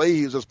Patrick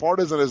Leahy, who's as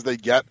partisan as they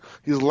get.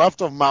 He's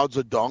left of Mao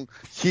Zedong.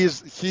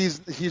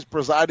 He's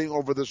presiding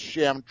over this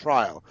sham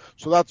trial.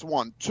 So that's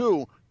one.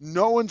 Two,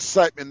 no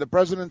incitement. The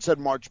president said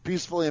march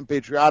peacefully and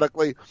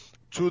patriotically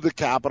to the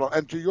Capitol.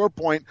 And to your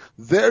point,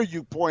 there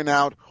you point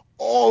out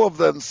all of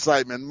the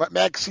incitement.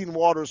 Maxine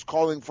Waters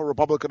calling for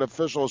Republican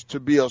officials to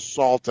be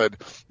assaulted.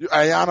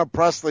 Ayanna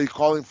Pressley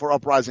calling for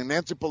uprising.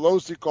 Nancy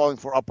Pelosi calling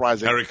for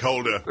uprising. Eric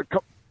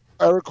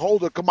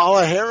Holder.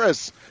 Kamala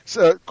Harris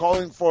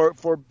calling for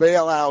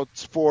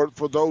bailouts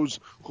for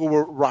those who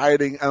were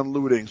rioting and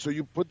looting. So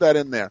you put that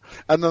in there.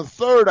 And the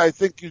third, I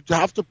think you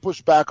have to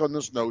push back on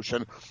this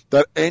notion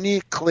that any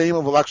claim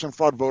of election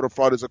fraud, voter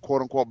fraud is a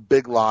quote-unquote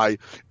big lie.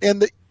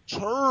 And the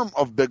term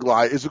of big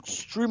lie is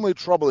extremely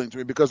troubling to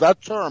me because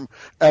that term,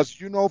 as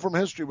you know from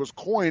history, was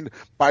coined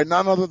by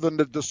none other than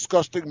the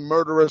disgusting,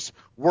 murderous,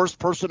 worst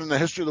person in the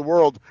history of the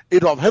world,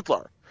 Adolf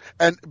Hitler.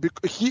 And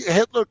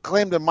Hitler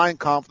claimed in Mein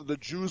Kampf that the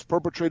Jews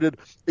perpetrated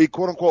a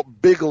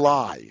quote-unquote big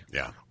lie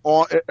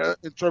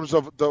in terms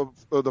of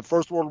the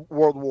First World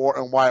War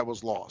and why it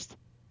was lost.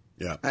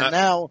 Yeah. And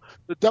now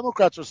the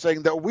Democrats are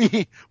saying that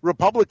we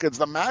Republicans,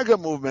 the MAGA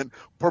movement,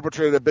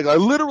 perpetrated a big lie,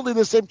 literally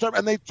the same term,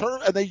 and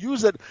they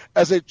use it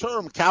as a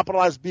term,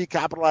 capitalized B,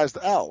 capitalized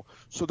L.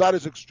 So that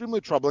is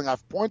extremely troubling.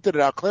 I've pointed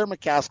it out. Claire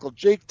McCaskill,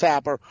 Jake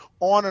Tapper,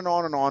 on and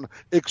on and on.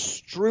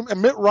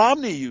 And Mitt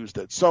Romney used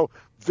it. So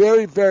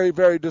very, very,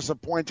 very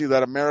disappointing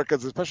that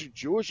Americans, especially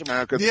Jewish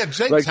Americans, yeah,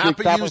 Jake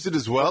Tapper used it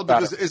as well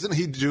because isn't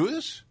he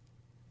Jewish?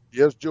 He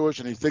is Jewish,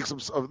 and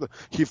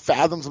he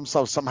fathoms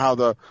himself somehow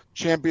the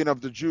champion of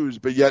the Jews,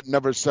 but yet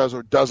never says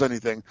or does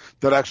anything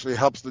that actually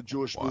helps the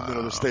Jewish movement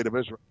of the state of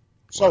Israel.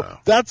 So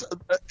that's.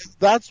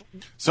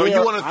 So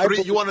you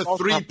want a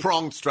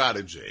three-pronged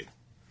strategy.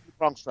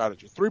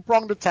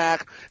 Three-pronged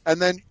attack,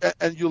 and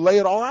you lay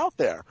it all out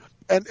there,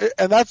 and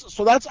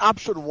that's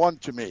option one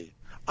to me.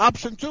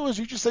 Option two is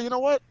you just say, you know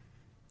what,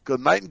 good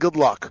night and good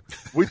luck.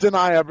 We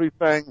deny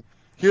everything.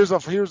 Here's a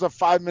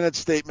 5-minute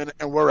statement,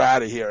 and we're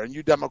out of here. And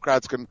you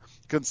Democrats can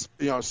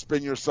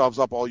spin yourselves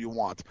up all you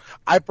want.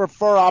 I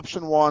prefer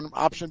option one.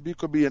 Option B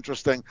could be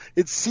interesting.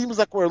 It seems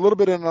like we're a little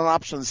bit in an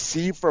option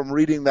C from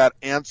reading that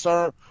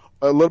answer.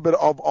 A little bit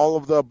of all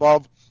of the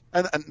above.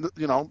 And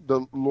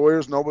the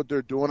lawyers know what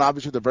they're doing.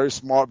 Obviously, they're very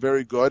smart,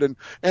 very good.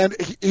 And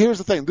here's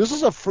the thing: this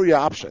is a free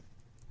option.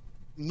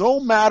 No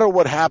matter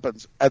what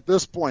happens at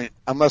this point,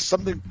 unless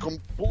something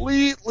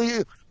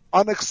completely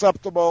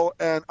unacceptable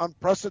and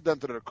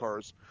unprecedented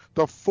occurs,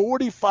 the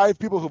 45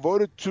 people who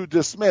voted to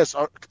dismiss,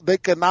 they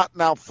cannot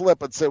now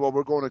flip and say, well,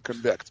 we're going to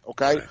convict,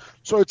 okay? Right.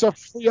 So it's a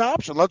free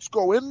option. Let's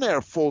go in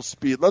there full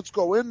speed. Let's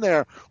go in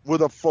there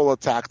with a full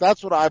attack.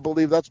 That's what I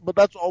believe. But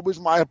that's always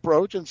my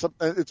approach, and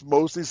it's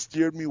mostly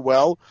steered me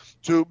well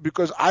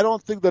because I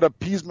don't think that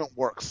appeasement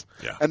works.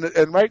 Yeah.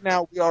 And right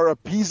now we are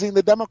appeasing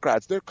the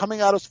Democrats. They're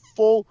coming at us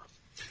full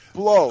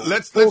blow.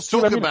 Let's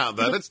talk about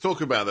that. Let's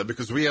talk about that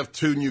because we have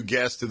two new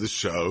guests to the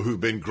show who've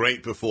been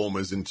great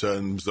performers in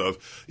terms of,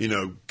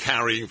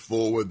 carrying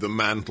forward the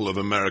mantle of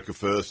America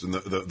First and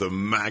the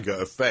MAGA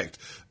effect.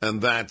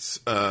 And that's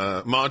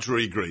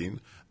Marjorie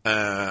Greene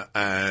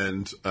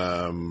and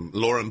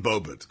Lauren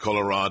Boebert,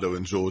 Colorado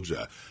and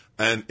Georgia.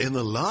 And in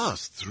the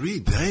last 3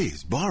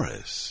 days,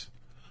 Boris,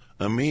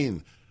 I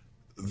mean,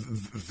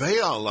 they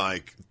are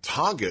like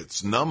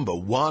targets number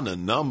 1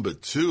 and number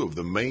 2 of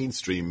the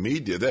mainstream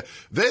media.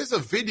 There's a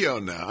video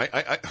now.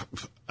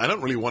 I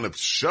don't really want to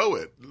show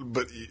it,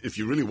 but if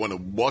you really want to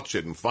watch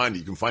it and find it,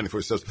 you can find it for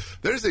yourselves.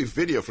 There's a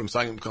video from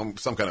some kind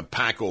of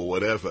PAC or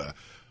whatever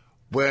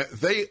where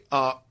they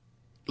are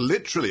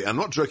literally, I'm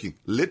not joking,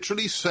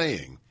 literally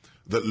saying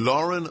that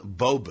Lauren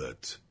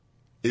Boebert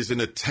is an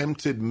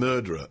attempted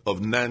murderer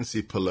of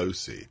Nancy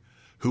Pelosi,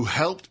 who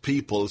helped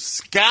people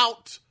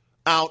scout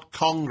out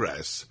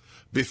Congress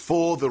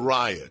before the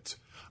riot.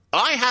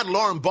 I had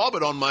Lauren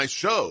Boebert on my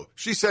show.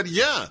 She said,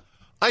 yeah,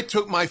 I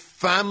took my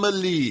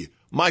family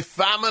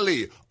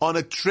on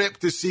a trip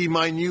to see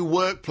my new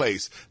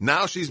workplace.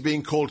 Now she's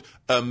being called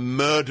a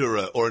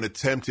murderer or an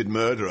attempted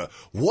murderer.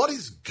 What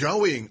is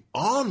going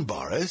on,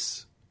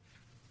 Boris?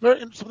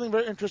 Something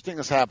very interesting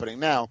is happening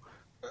now.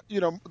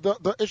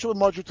 The issue with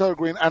Marjorie Taylor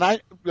Greene, and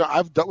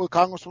I've dealt with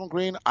Congresswoman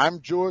Greene.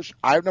 I'm Jewish.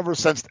 I've never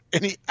sensed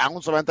any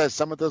ounce of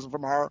anti-Semitism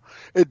from her.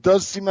 It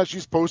does seem that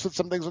she's posted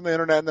some things on the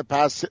internet in the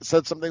past,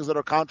 said some things that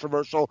are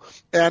controversial,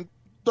 and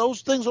those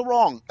things are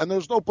wrong, and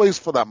there's no place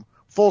for them.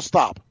 Full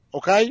stop.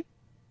 Okay?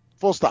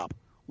 Full stop.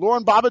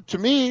 Lauren Boebert, to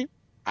me,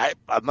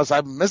 unless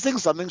I'm missing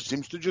something,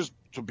 seems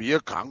to be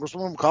a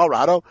congresswoman from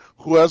Colorado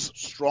who has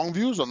strong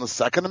views on the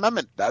Second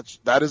Amendment.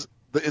 That is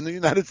in the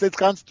United States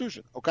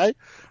Constitution. Okay?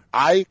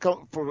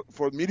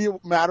 For Media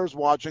Matters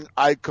watching,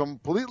 I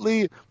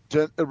completely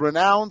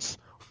renounce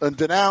and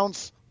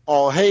denounce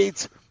all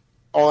hate,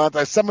 all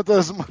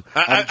anti-Semitism.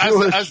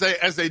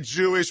 As a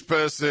Jewish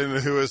person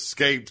who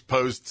escaped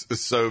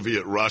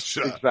post-Soviet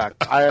Russia.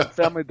 Exactly. I have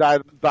family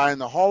die in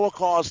the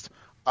Holocaust.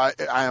 I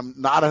am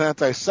not an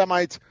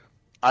anti-Semite.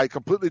 I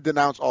completely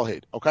denounce all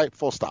hate. Okay?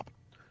 Full stop.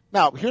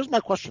 Now, here's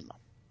my question, though.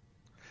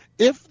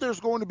 If there's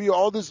going to be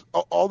all this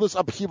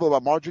upheaval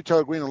about Marjorie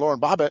Taylor Greene and Lauren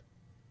Boebert,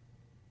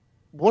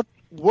 what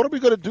are we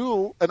going to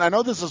do? And I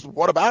know this is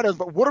what about it,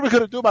 but what are we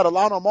going to do about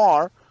Ilhan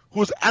Omar,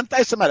 who's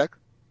anti-Semitic,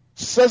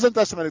 says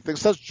anti-Semitic things,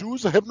 says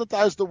Jews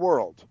hypnotize the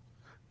world.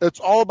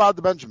 It's all about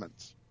the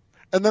Benjamins.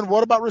 And then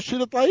what about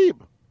Rashida Tlaib,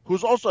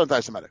 who's also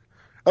anti-Semitic?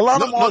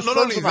 Not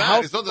only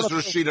that, it's not just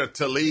Rashida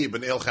Tlaib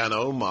and Ilhan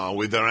Omar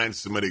with their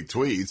anti-Semitic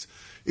tweets.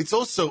 It's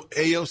also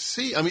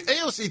AOC. I mean,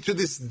 AOC to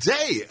this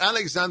day,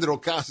 Alexandria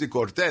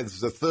Ocasio-Cortez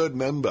is the third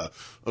member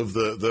of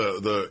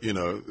the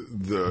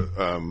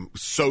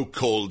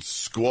so-called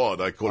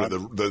squad. I call it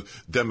the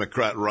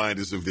Democrat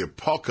Riders of the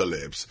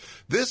Apocalypse.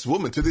 This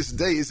woman to this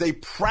day is a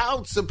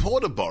proud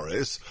supporter,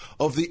 Boris,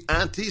 of the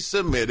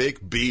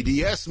anti-Semitic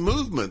BDS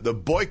movement, the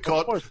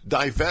boycott,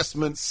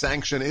 divestment,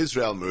 sanction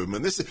Israel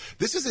movement. This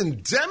is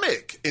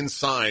endemic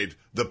inside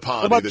the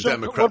party, the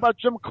Democrat. What about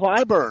Jim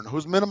Clyburn,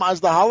 who's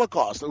minimized the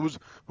Holocaust? Who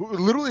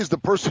literally is the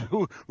person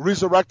who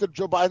resurrected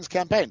Joe Biden's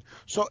campaign.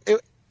 So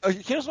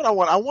here's what I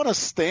want. I want a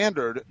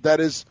standard that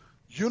is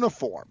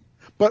uniform.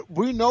 But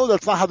we know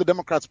that's not how the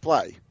Democrats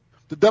play.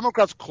 The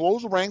Democrats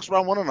close ranks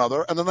around one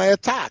another, and then they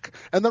attack.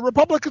 And the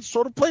Republicans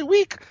sort of play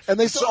weak. And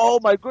they say,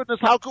 oh, my goodness,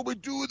 how could we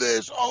do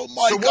this? Oh,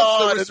 my God.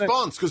 So what's the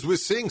response? Because we're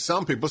seeing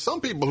some people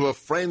who are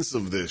friends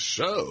of this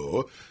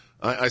show.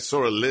 I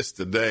saw a list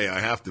today.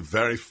 I have to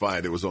verify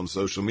it was on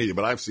social media,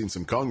 but I've seen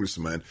some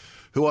congressmen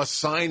who are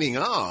signing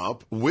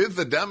up with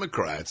the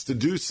Democrats to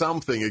do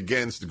something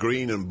against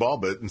Greene and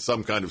Boebert in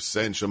some kind of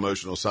censure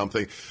motion or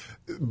something.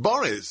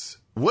 Boris,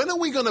 when are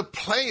we going to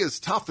play as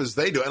tough as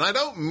they do? And I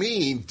don't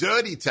mean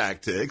dirty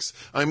tactics.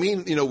 I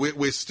mean,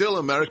 we're still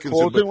Americans.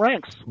 Closing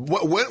ranks.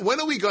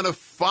 When are we going to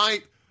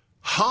play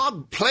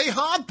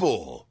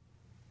hardball?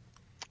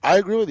 I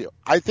agree with you.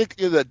 I think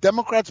the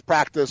Democrats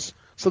practice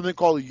something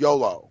called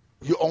YOLO.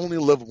 You only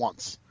live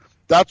once.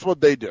 That's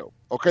what they do.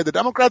 Okay, the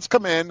Democrats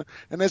come in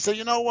and they say,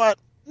 you know what?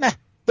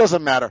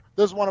 Doesn't matter.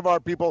 There's one of our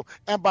people.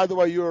 And by the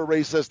way, you're a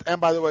racist. And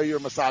by the way, you're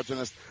a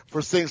misogynist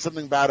for saying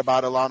something bad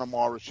about Ilhan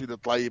Omar, Rashida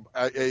Tlaib,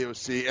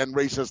 AOC, and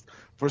racist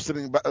for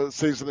saying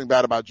something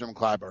bad about Jim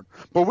Clyburn.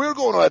 But we're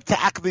going to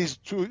attack these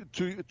two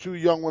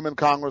young women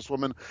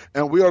congresswomen,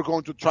 and we are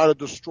going to try to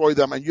destroy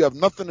them, and you have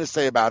nothing to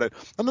say about it.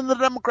 And then the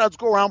Democrats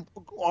go around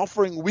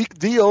offering weak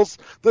deals,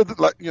 that,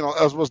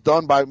 as was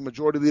done by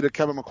Majority Leader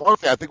Kevin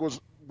McCarthy. I think it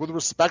was with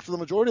respect to the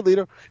majority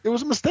leader, it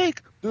was a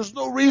mistake. There's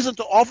no reason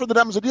to offer the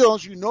Dems a deal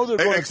unless you know they're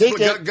going to take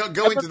it.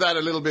 Go into that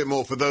a little bit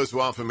more for those who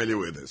aren't familiar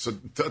with it. So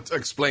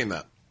explain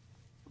that.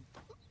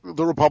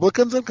 The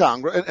Republicans in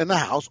Congress, in the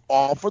House,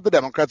 offered the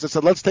Democrats, they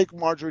said, let's take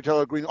Marjorie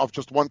Taylor Greene off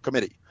just one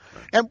committee.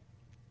 Right. And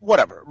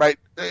whatever, right?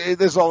 This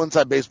is all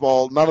inside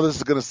baseball. None of this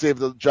is going to save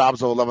the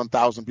jobs of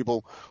 11,000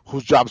 people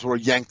whose jobs were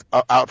yanked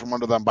out from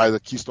under them by the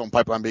Keystone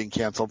Pipeline being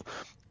canceled.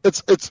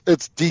 It's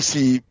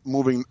DC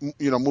moving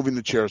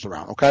the chairs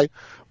around, okay?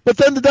 But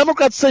then the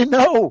Democrats say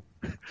no.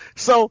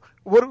 So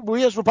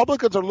we as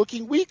Republicans are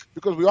looking weak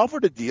because we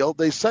offered a deal.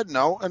 They said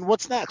no, and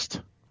what's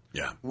next?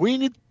 Yeah.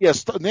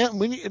 Here's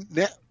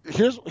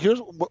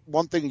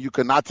one thing you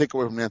cannot take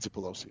away from Nancy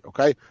Pelosi,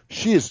 okay?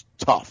 She is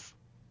tough,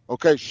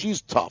 okay?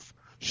 She's tough.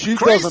 She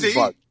doesn't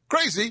budge.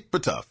 Crazy,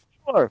 but tough.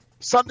 Sure.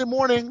 Sunday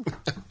morning,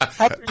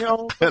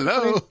 hello.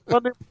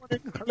 Sunday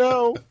morning,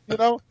 hello,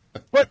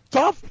 but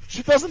tough.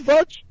 She doesn't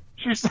budge.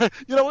 She's,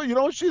 you know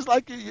what she's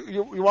like?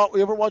 You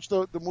ever watch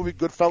the movie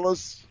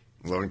Goodfellas?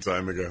 Long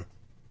time ago.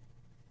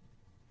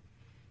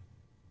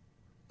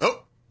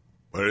 Oh,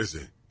 where is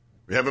he?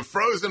 We have a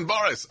frozen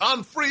Boris.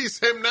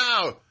 Unfreeze him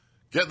now.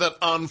 Get that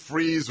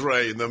unfreeze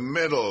ray in the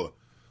middle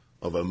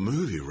of a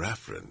movie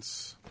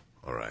reference.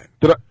 All right.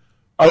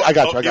 I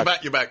got you.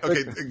 You're back.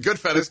 Okay,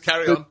 Goodfellas,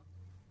 carry on.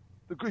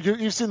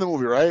 You've seen the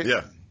movie, right?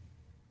 Yeah.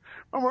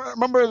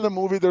 Remember in the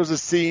movie there's a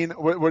scene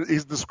where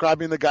he's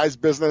describing the guy's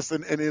business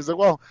and he's like,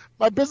 well,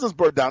 my business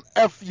burned down.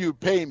 F you,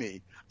 pay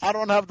me. I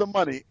don't have the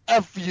money.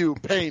 F you,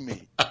 pay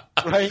me.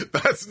 Right?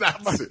 That's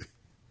Nazi.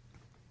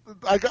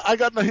 I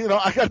got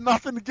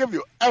nothing to give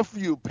you. F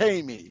you, pay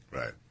me.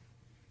 Right.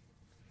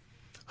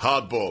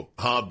 Hardball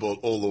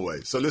all the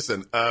way. So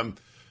listen, I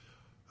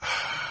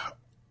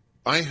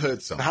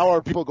heard something. How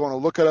are people going to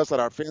look at us at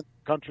our fancy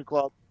country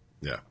club?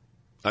 Yeah.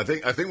 I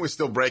think we're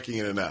still breaking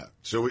in and out.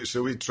 Shall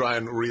we try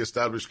and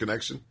reestablish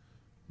connection?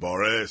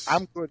 Boris.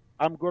 I'm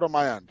good on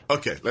my end.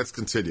 Okay, let's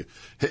continue.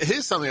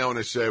 Here's something I want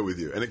to share with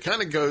you. And it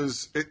kind of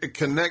goes, it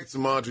connects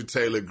Marjorie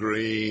Taylor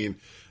Greene,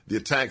 the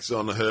attacks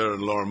on her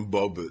and Lauren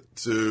Boebert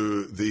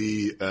to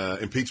the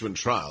impeachment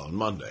trial on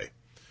Monday.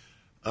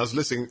 I was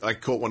listening, I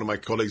caught one of my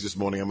colleagues this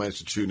morning. I managed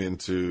to tune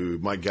into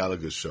Mike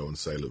Gallagher's show in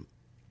Salem.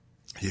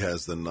 He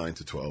has the 9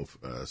 to 12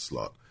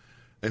 slot.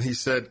 And he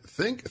said,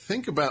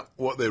 think about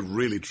what they're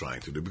really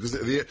trying to do, because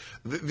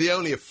the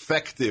only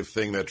effective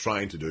thing they're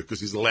trying to do,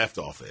 because he's left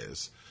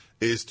office,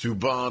 is to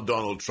bar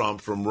Donald Trump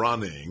from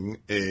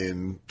running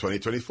in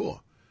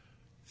 2024.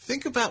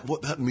 Think about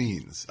what that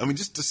means. I mean,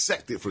 just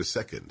dissect it for a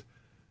second.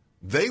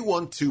 They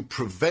want to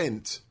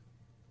prevent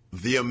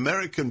the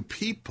American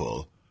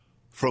people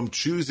from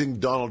choosing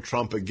Donald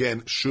Trump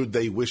again, should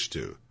they wish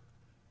to.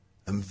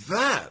 And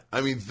that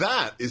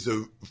is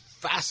a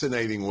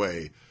fascinating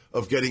way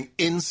of getting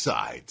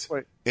insight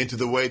into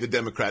the way the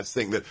Democrats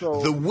think, that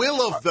the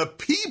will of the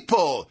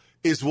people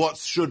is what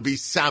should be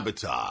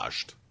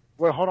sabotaged.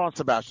 Wait, hold on,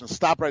 Sebastian.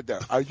 Stop right there.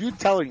 Are you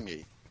telling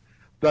me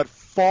that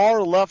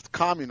far-left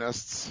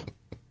communists,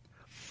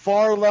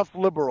 far-left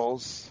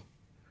liberals,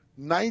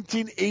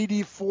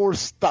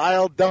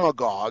 1984-style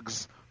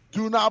demagogues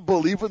do not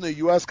believe in the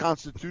U.S.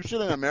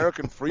 Constitution and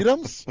American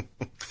freedoms?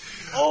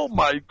 Oh,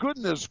 my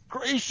goodness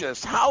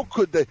gracious. How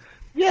could they?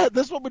 Yeah,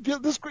 this is what we do.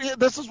 This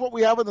is what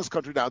we have in this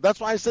country now. That's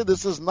why I say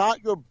this is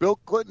not your Bill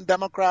Clinton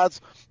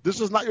Democrats.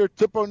 This is not your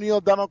Tip O'Neill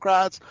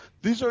Democrats.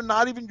 These are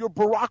not even your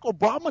Barack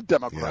Obama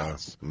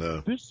Democrats. Yeah, no.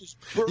 This is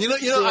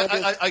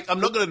I'm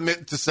not going to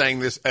admit to saying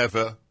this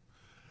ever,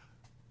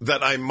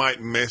 that I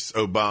might miss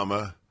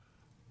Obama.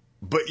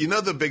 But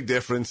the big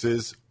difference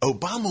is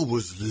Obama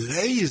was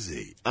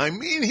lazy. I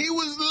mean, he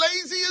was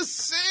lazy as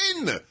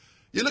sin.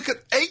 You look at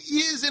 8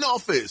 years in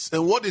office,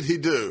 and what did he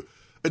do?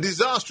 A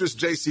disastrous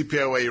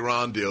JCPOA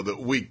Iran deal that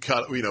we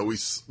cut, we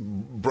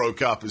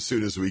broke up as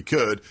soon as we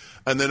could,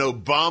 and then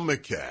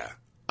Obamacare.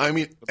 I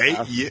mean,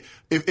 8 years.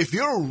 If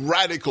you're a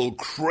radical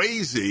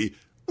crazy,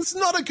 it's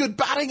not a good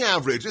batting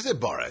average, is it,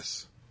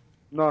 Boris?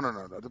 No.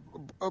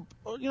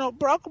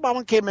 Barack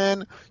Obama came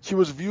in. He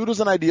was viewed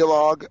as an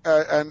ideologue,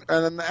 and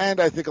in the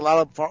end, I think a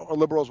lot of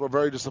liberals were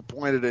very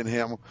disappointed in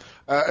him,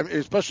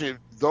 especially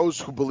those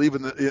who believe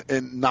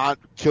in not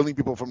killing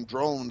people from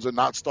drones and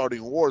not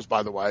starting wars.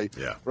 By the way,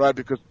 yeah, right?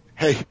 Because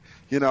hey,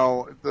 he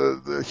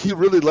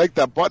really liked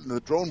that button, the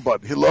drone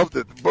button. He loved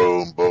it.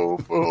 Boom,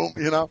 boom,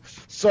 boom.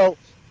 So.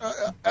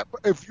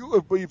 If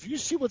you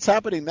see what's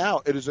happening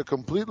now, it is a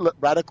complete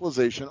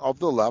radicalization of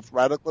the left,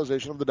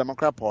 radicalization of the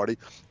Democrat Party.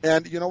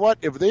 And you know what?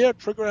 If they are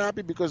trigger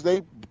happy because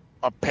they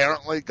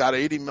apparently got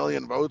 80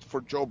 million votes for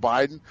Joe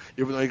Biden,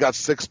 even though he got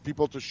 6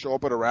 people to show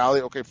up at a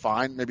rally, okay,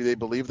 fine, maybe they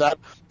believe that.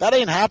 That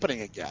ain't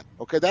happening again.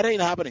 Okay, that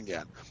ain't happening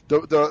again.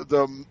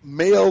 The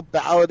mail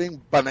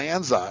balloting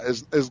bonanza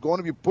is going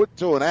to be put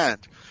to an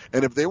end.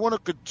 And if they want to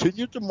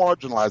continue to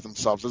marginalize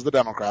themselves as the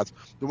Democrats,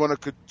 they want to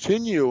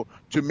continue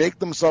to make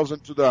themselves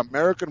into the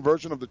American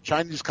version of the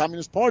Chinese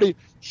Communist Party,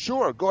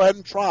 sure, go ahead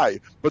and try.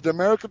 But the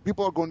American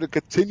people are going to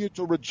continue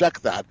to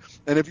reject that.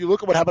 And if you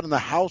look at what happened in the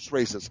House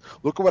races,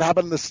 look at what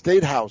happened in the state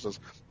state houses.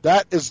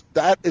 That is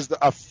the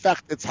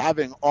effect it's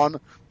having on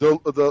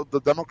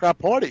the Democrat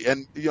Party.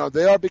 And,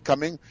 they are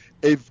becoming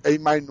a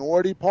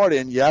minority party.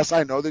 And, yes,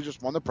 I know they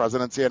just won the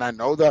presidency, and I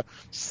know the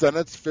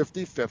Senate's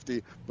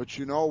 50-50. But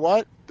you know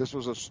what? This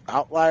was an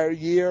outlier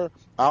year,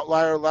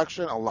 outlier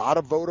election, a lot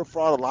of voter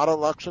fraud, a lot of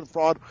election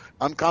fraud,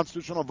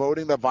 unconstitutional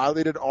voting that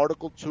violated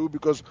Article 2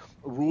 because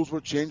rules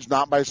were changed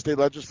not by state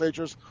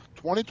legislatures.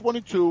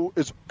 2022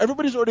 is –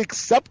 everybody's already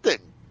accepting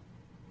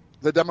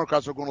the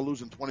Democrats are going to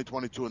lose in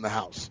 2022 in the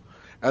House.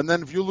 And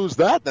then if you lose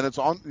that, then it's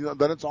on.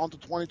 Then it's on to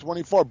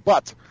 2024.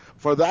 But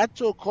for that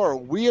to occur,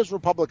 we as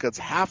Republicans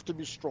have to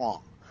be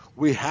strong.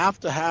 We have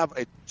to have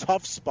a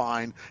tough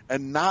spine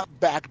and not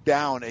back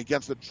down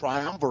against the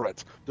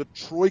triumvirate, the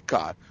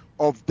troika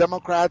of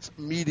Democrats,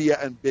 media,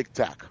 and big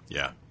tech.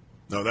 Yeah,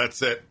 no,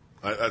 that's it.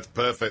 That's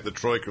perfect. The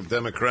troika of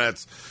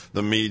Democrats,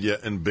 the media,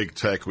 and big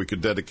tech. We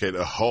could dedicate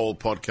a whole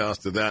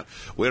podcast to that.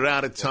 We're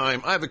out of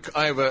time. I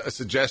have a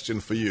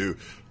suggestion for you.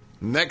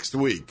 Next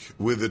week,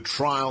 with the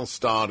trial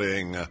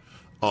starting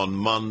on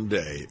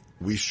Monday,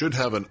 we should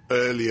have an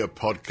earlier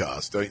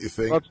podcast, don't you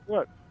think? Let's do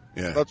it.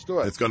 Yeah. Let's do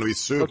it. It's going to be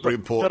super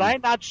important. Should I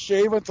not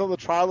shave until the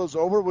trial is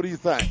over? What do you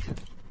think?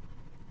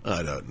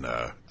 I don't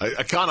know.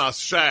 I can't ask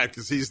Shad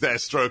because he's there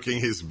stroking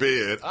his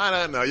beard. I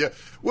don't know. Yeah,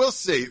 we'll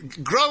see.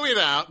 Grow it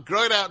out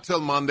till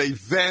Monday.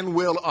 Then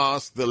we'll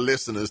ask the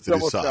listeners to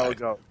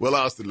decide. We'll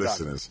ask the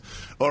listeners.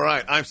 All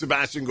right. I'm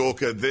Sebastian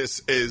Gorka.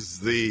 This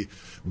is the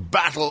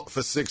Battle for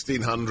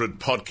 1600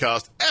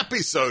 podcast,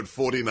 episode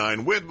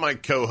 49, with my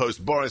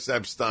co-host Boris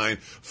Epshteyn.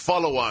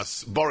 Follow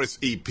us, Boris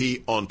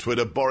EP on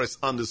Twitter,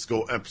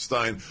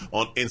 Boris_Epshteyn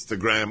on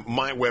Instagram,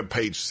 my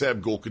webpage,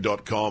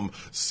 sebgorka.com,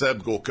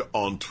 Seb Gorka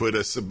on Twitter,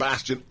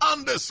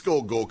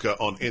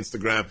 Sebastian_Gorka on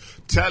Instagram.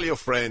 Tell your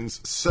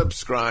friends,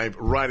 subscribe,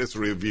 write us a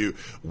review.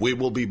 We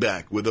will be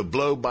back with a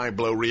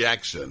blow-by-blow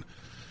reaction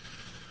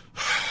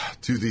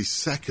to the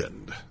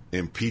second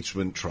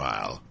impeachment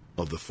trial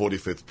of the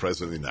 45th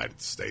President of the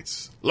United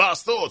States.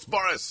 Last thoughts,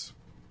 Boris.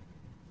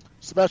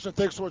 Sebastian,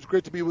 thanks so much.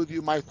 Great to be with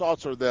you. My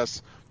thoughts are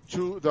this.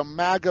 To the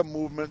MAGA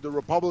movement, the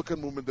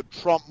Republican movement, the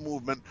Trump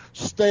movement,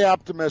 stay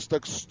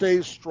optimistic,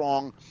 stay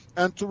strong.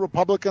 And to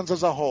Republicans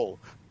as a whole,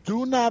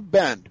 do not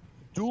bend.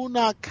 Do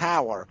not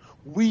cower.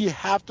 We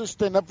have to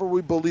stand up for what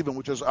we believe in,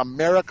 which is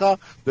America,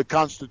 the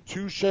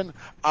Constitution,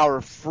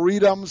 our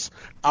freedoms,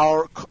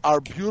 our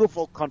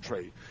beautiful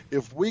country.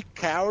 If we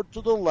cower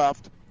to the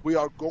left, we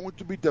are going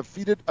to be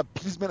defeated.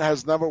 Appeasement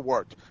has never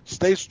worked.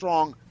 Stay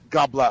strong.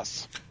 God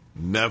bless.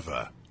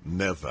 Never,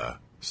 never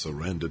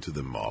surrender to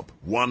the mob.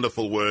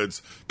 Wonderful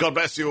words. God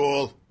bless you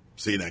all.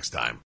 See you next time.